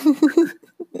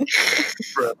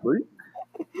 Bradley.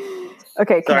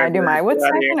 Okay, can Sorry, I do Brad. my what's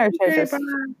Get out of snacking or should I just?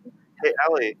 Hey,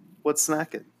 Allie, what's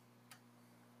snacking?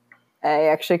 I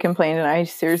actually complained and I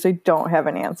seriously don't have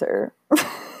an answer. Are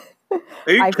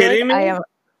you I feel kidding like me?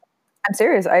 I'm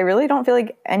serious. I really don't feel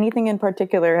like anything in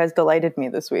particular has delighted me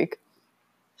this week.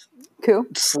 Cool.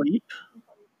 Sleep?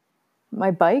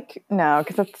 My bike? No,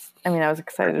 because I was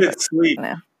excited about Sleep.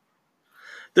 No.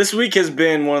 This week has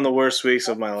been one of the worst weeks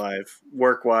of my life,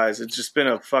 work-wise. It's just been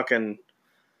a fucking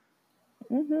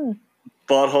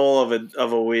butthole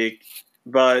of a week.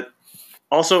 But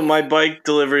also, my bike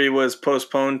delivery was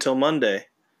postponed till Monday.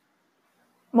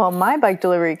 Well, my bike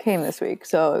delivery came this week,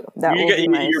 so that will be You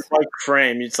nice. get your bike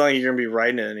frame. It's not like you're going to be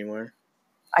riding it anymore.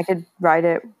 I could ride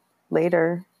it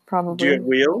later, probably. Do you have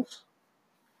wheels?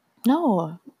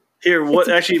 No. Here, what?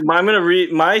 Actually, I'm going to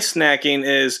read. My snacking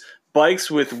is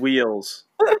bikes with wheels.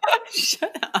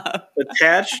 Shut up.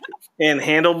 Attached and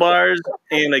handlebars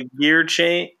and a gear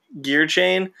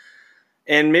chain,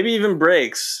 and maybe even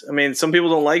brakes. I mean, some people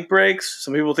don't like brakes.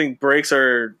 Some people think brakes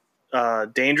are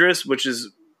dangerous, which is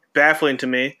baffling to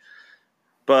me.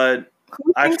 But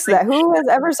Who thinks that? Who has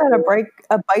ever said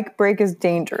a bike brake is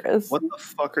dangerous? What the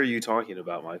fuck are you talking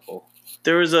about, Michael?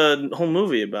 there was a whole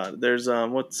movie about it. There's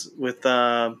what's with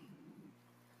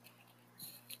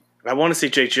I want to say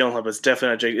Jake Gyllenhaal, but it's definitely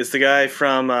not Jake. It's the guy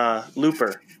from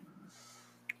Looper.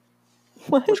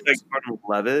 What?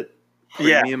 Levitt.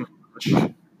 Yeah. Premium.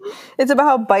 It's about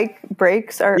how bike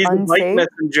brakes are He's a bike unsafe.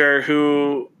 messenger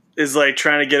who is like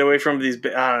trying to get away from these. I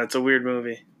don't know. It's a weird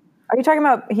movie. Are you talking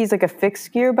about he's like a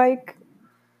fixed gear bike?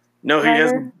 No, he rider?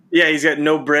 hasn't. Yeah, he's got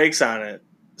no brakes on it,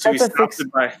 so That's a he stops fixed-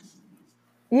 it by.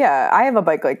 Yeah, I have a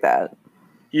bike like that.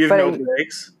 You have But no I-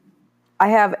 brakes. I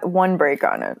have one brake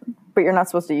on it, but you're not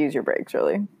supposed to use your brakes,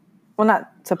 really. Well,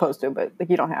 not supposed to, but like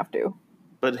you don't have to.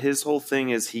 But his whole thing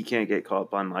is he can't get caught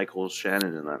by Michael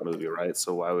Shannon in that movie, right?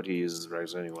 So why would he use his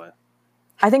regs anyway?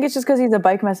 I think it's just because he's a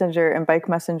bike messenger, and bike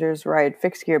messengers ride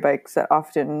fixed gear bikes that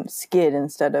often skid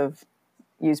instead of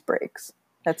use brakes.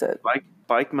 That's it.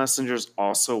 Bike messengers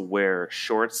also wear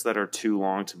shorts that are too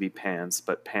long to be pants,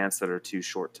 but pants that are too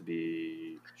short to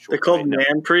be short. They're called Wait, no.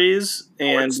 manprees,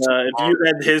 and it's if you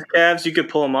had his calves, you could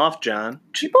pull them off, John.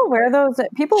 People wear those.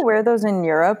 People wear those in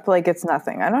Europe like it's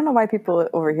nothing. I don't know why people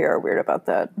over here are weird about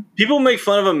that. People make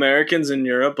fun of Americans in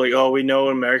Europe, like, oh, we know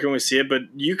an American when we see it, but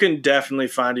you can definitely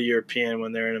find a European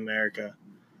when they're in America,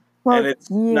 Well, and it's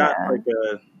not like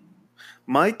a.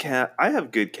 I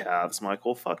have good calves,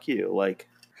 Michael. Fuck you. Like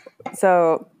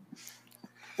So,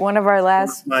 one of our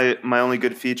last. my only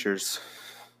good features.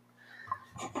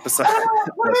 Besides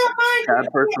calf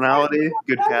personality,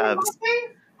 good calves.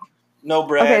 No,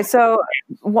 Brad. Okay, so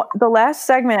the last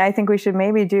segment I think we should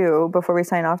maybe do before we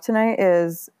sign off tonight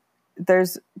is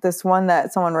there's this one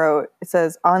that someone wrote. It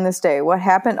says, on this day, what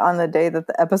happened on the day that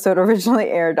the episode originally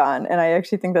aired on? And I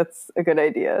actually think that's a good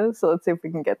idea. So let's see if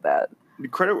we can get that.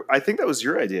 Credit. I think that was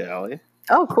your idea, Allie.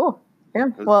 Oh, cool. Yeah.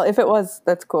 Well, if it was,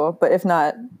 that's cool. But if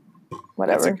not,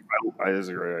 whatever. That is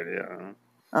a great idea.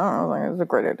 I don't know. I think it's a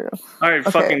great idea. All right,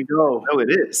 fucking go. No,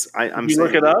 it is. I'm you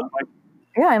look it up?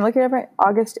 Yeah, I'm looking it up right.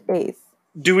 August 8th.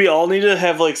 Do we all need to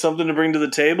have like something to bring to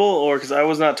the table, or because I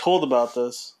was not told about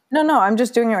this? No, I'm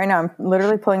just doing it right now. I'm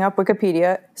literally pulling up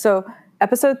Wikipedia. So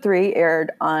episode 3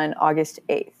 aired on August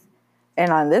 8th.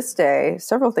 And on this day,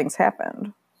 several things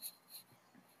happened.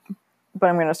 But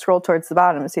I'm going to scroll towards the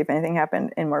bottom and see if anything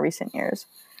happened in more recent years.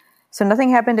 So nothing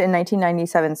happened in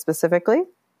 1997 specifically.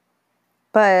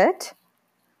 But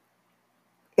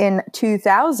in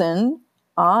 2000,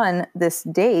 on this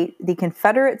date, the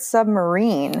Confederate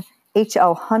submarine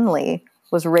H.L. Hunley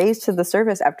was raised to the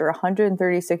surface after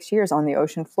 136 years on the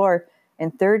ocean floor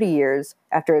and 30 years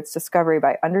after its discovery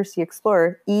by undersea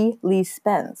explorer E. Lee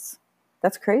Spence.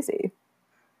 That's crazy.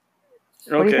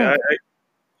 Okay,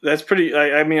 that's pretty.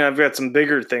 I mean, I've got some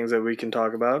bigger things that we can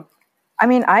talk about. I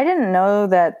mean, I didn't know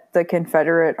that the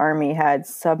Confederate Army had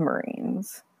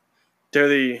submarines. They're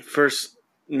the first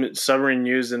submarine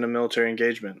used in a military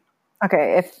engagement.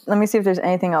 Okay, let me see if there's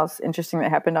anything else interesting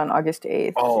that happened on August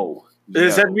 8th. Oh.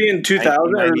 Does that be in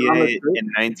 2000?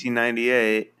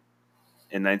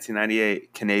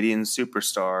 1998, Canadian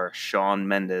superstar Shawn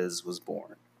Mendes was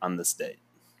born on this date.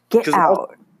 Get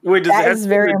out. Wait, that is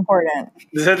very important.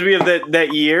 Does that have to be of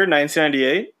that year,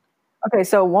 1998? Okay,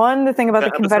 so the thing about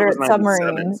the Confederate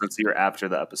submarine. That's the year after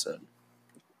the episode.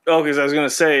 Oh, because I was going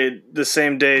to say the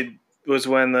same day was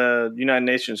when the United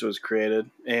Nations was created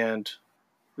and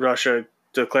Russia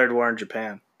declared war on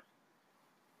Japan.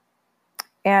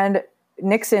 And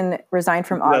Nixon resigned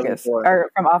from office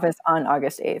on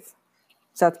August 8th.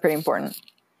 So that's pretty important.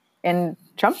 And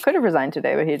Trump could have resigned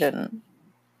today, but he didn't.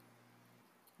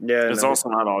 Yeah, it's also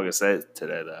not August 8th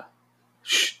today, though.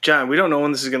 Shh, John, we don't know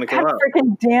when this is going to come out.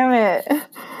 Freaking damn it.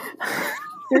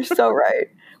 You're so right.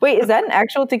 Wait, is that an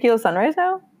actual tequila sunrise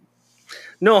now?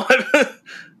 No,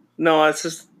 no, it's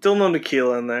just still no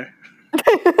tequila in there.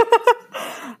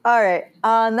 All right.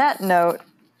 On that note.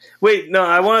 Wait, no,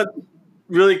 I want to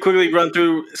really quickly run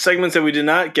through segments that we did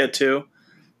not get to.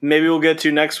 Maybe we'll get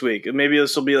to next week. Maybe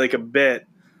this will be like a bit,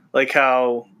 like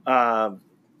how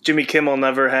Jimmy Kimmel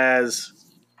never has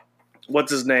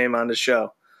what's his name on the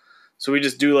show. So we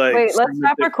just do like. Wait, let's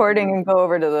stop recording and go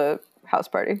over to the house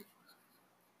party.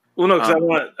 Well, no, because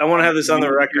I want to have this on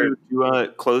the record. You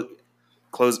close.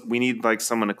 We need like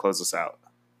someone to close us out.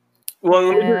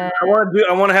 Well, I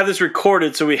want to have this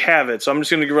recorded so we have it. So I'm just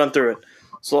going to run through it.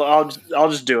 So I'll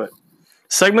just do it.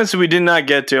 Segments that we did not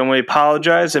get to, and we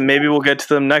apologize, and maybe we'll get to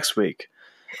them next week.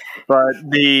 But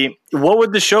what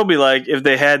would the show be like if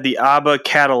they had the ABBA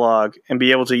catalog and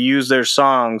be able to use their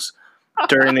songs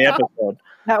during the episode?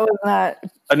 That was not.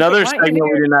 Another segment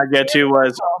we did not get to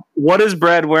was, what is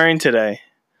Brad wearing today?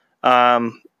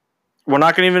 I'm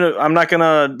not going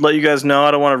to let you guys know.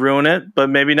 I don't want to ruin it, but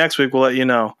maybe next week we'll let you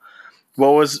know.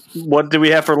 What did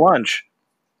we have for lunch?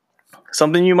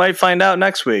 Something you might find out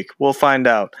next week. We'll find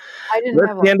out.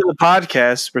 That's the end of the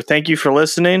podcast. But thank you for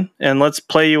listening, and let's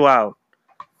play you out.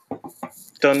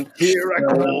 Dun, here I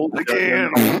go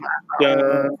again.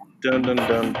 Dun, dun, dun, dun,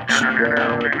 dun,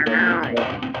 dun, dun,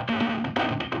 dun.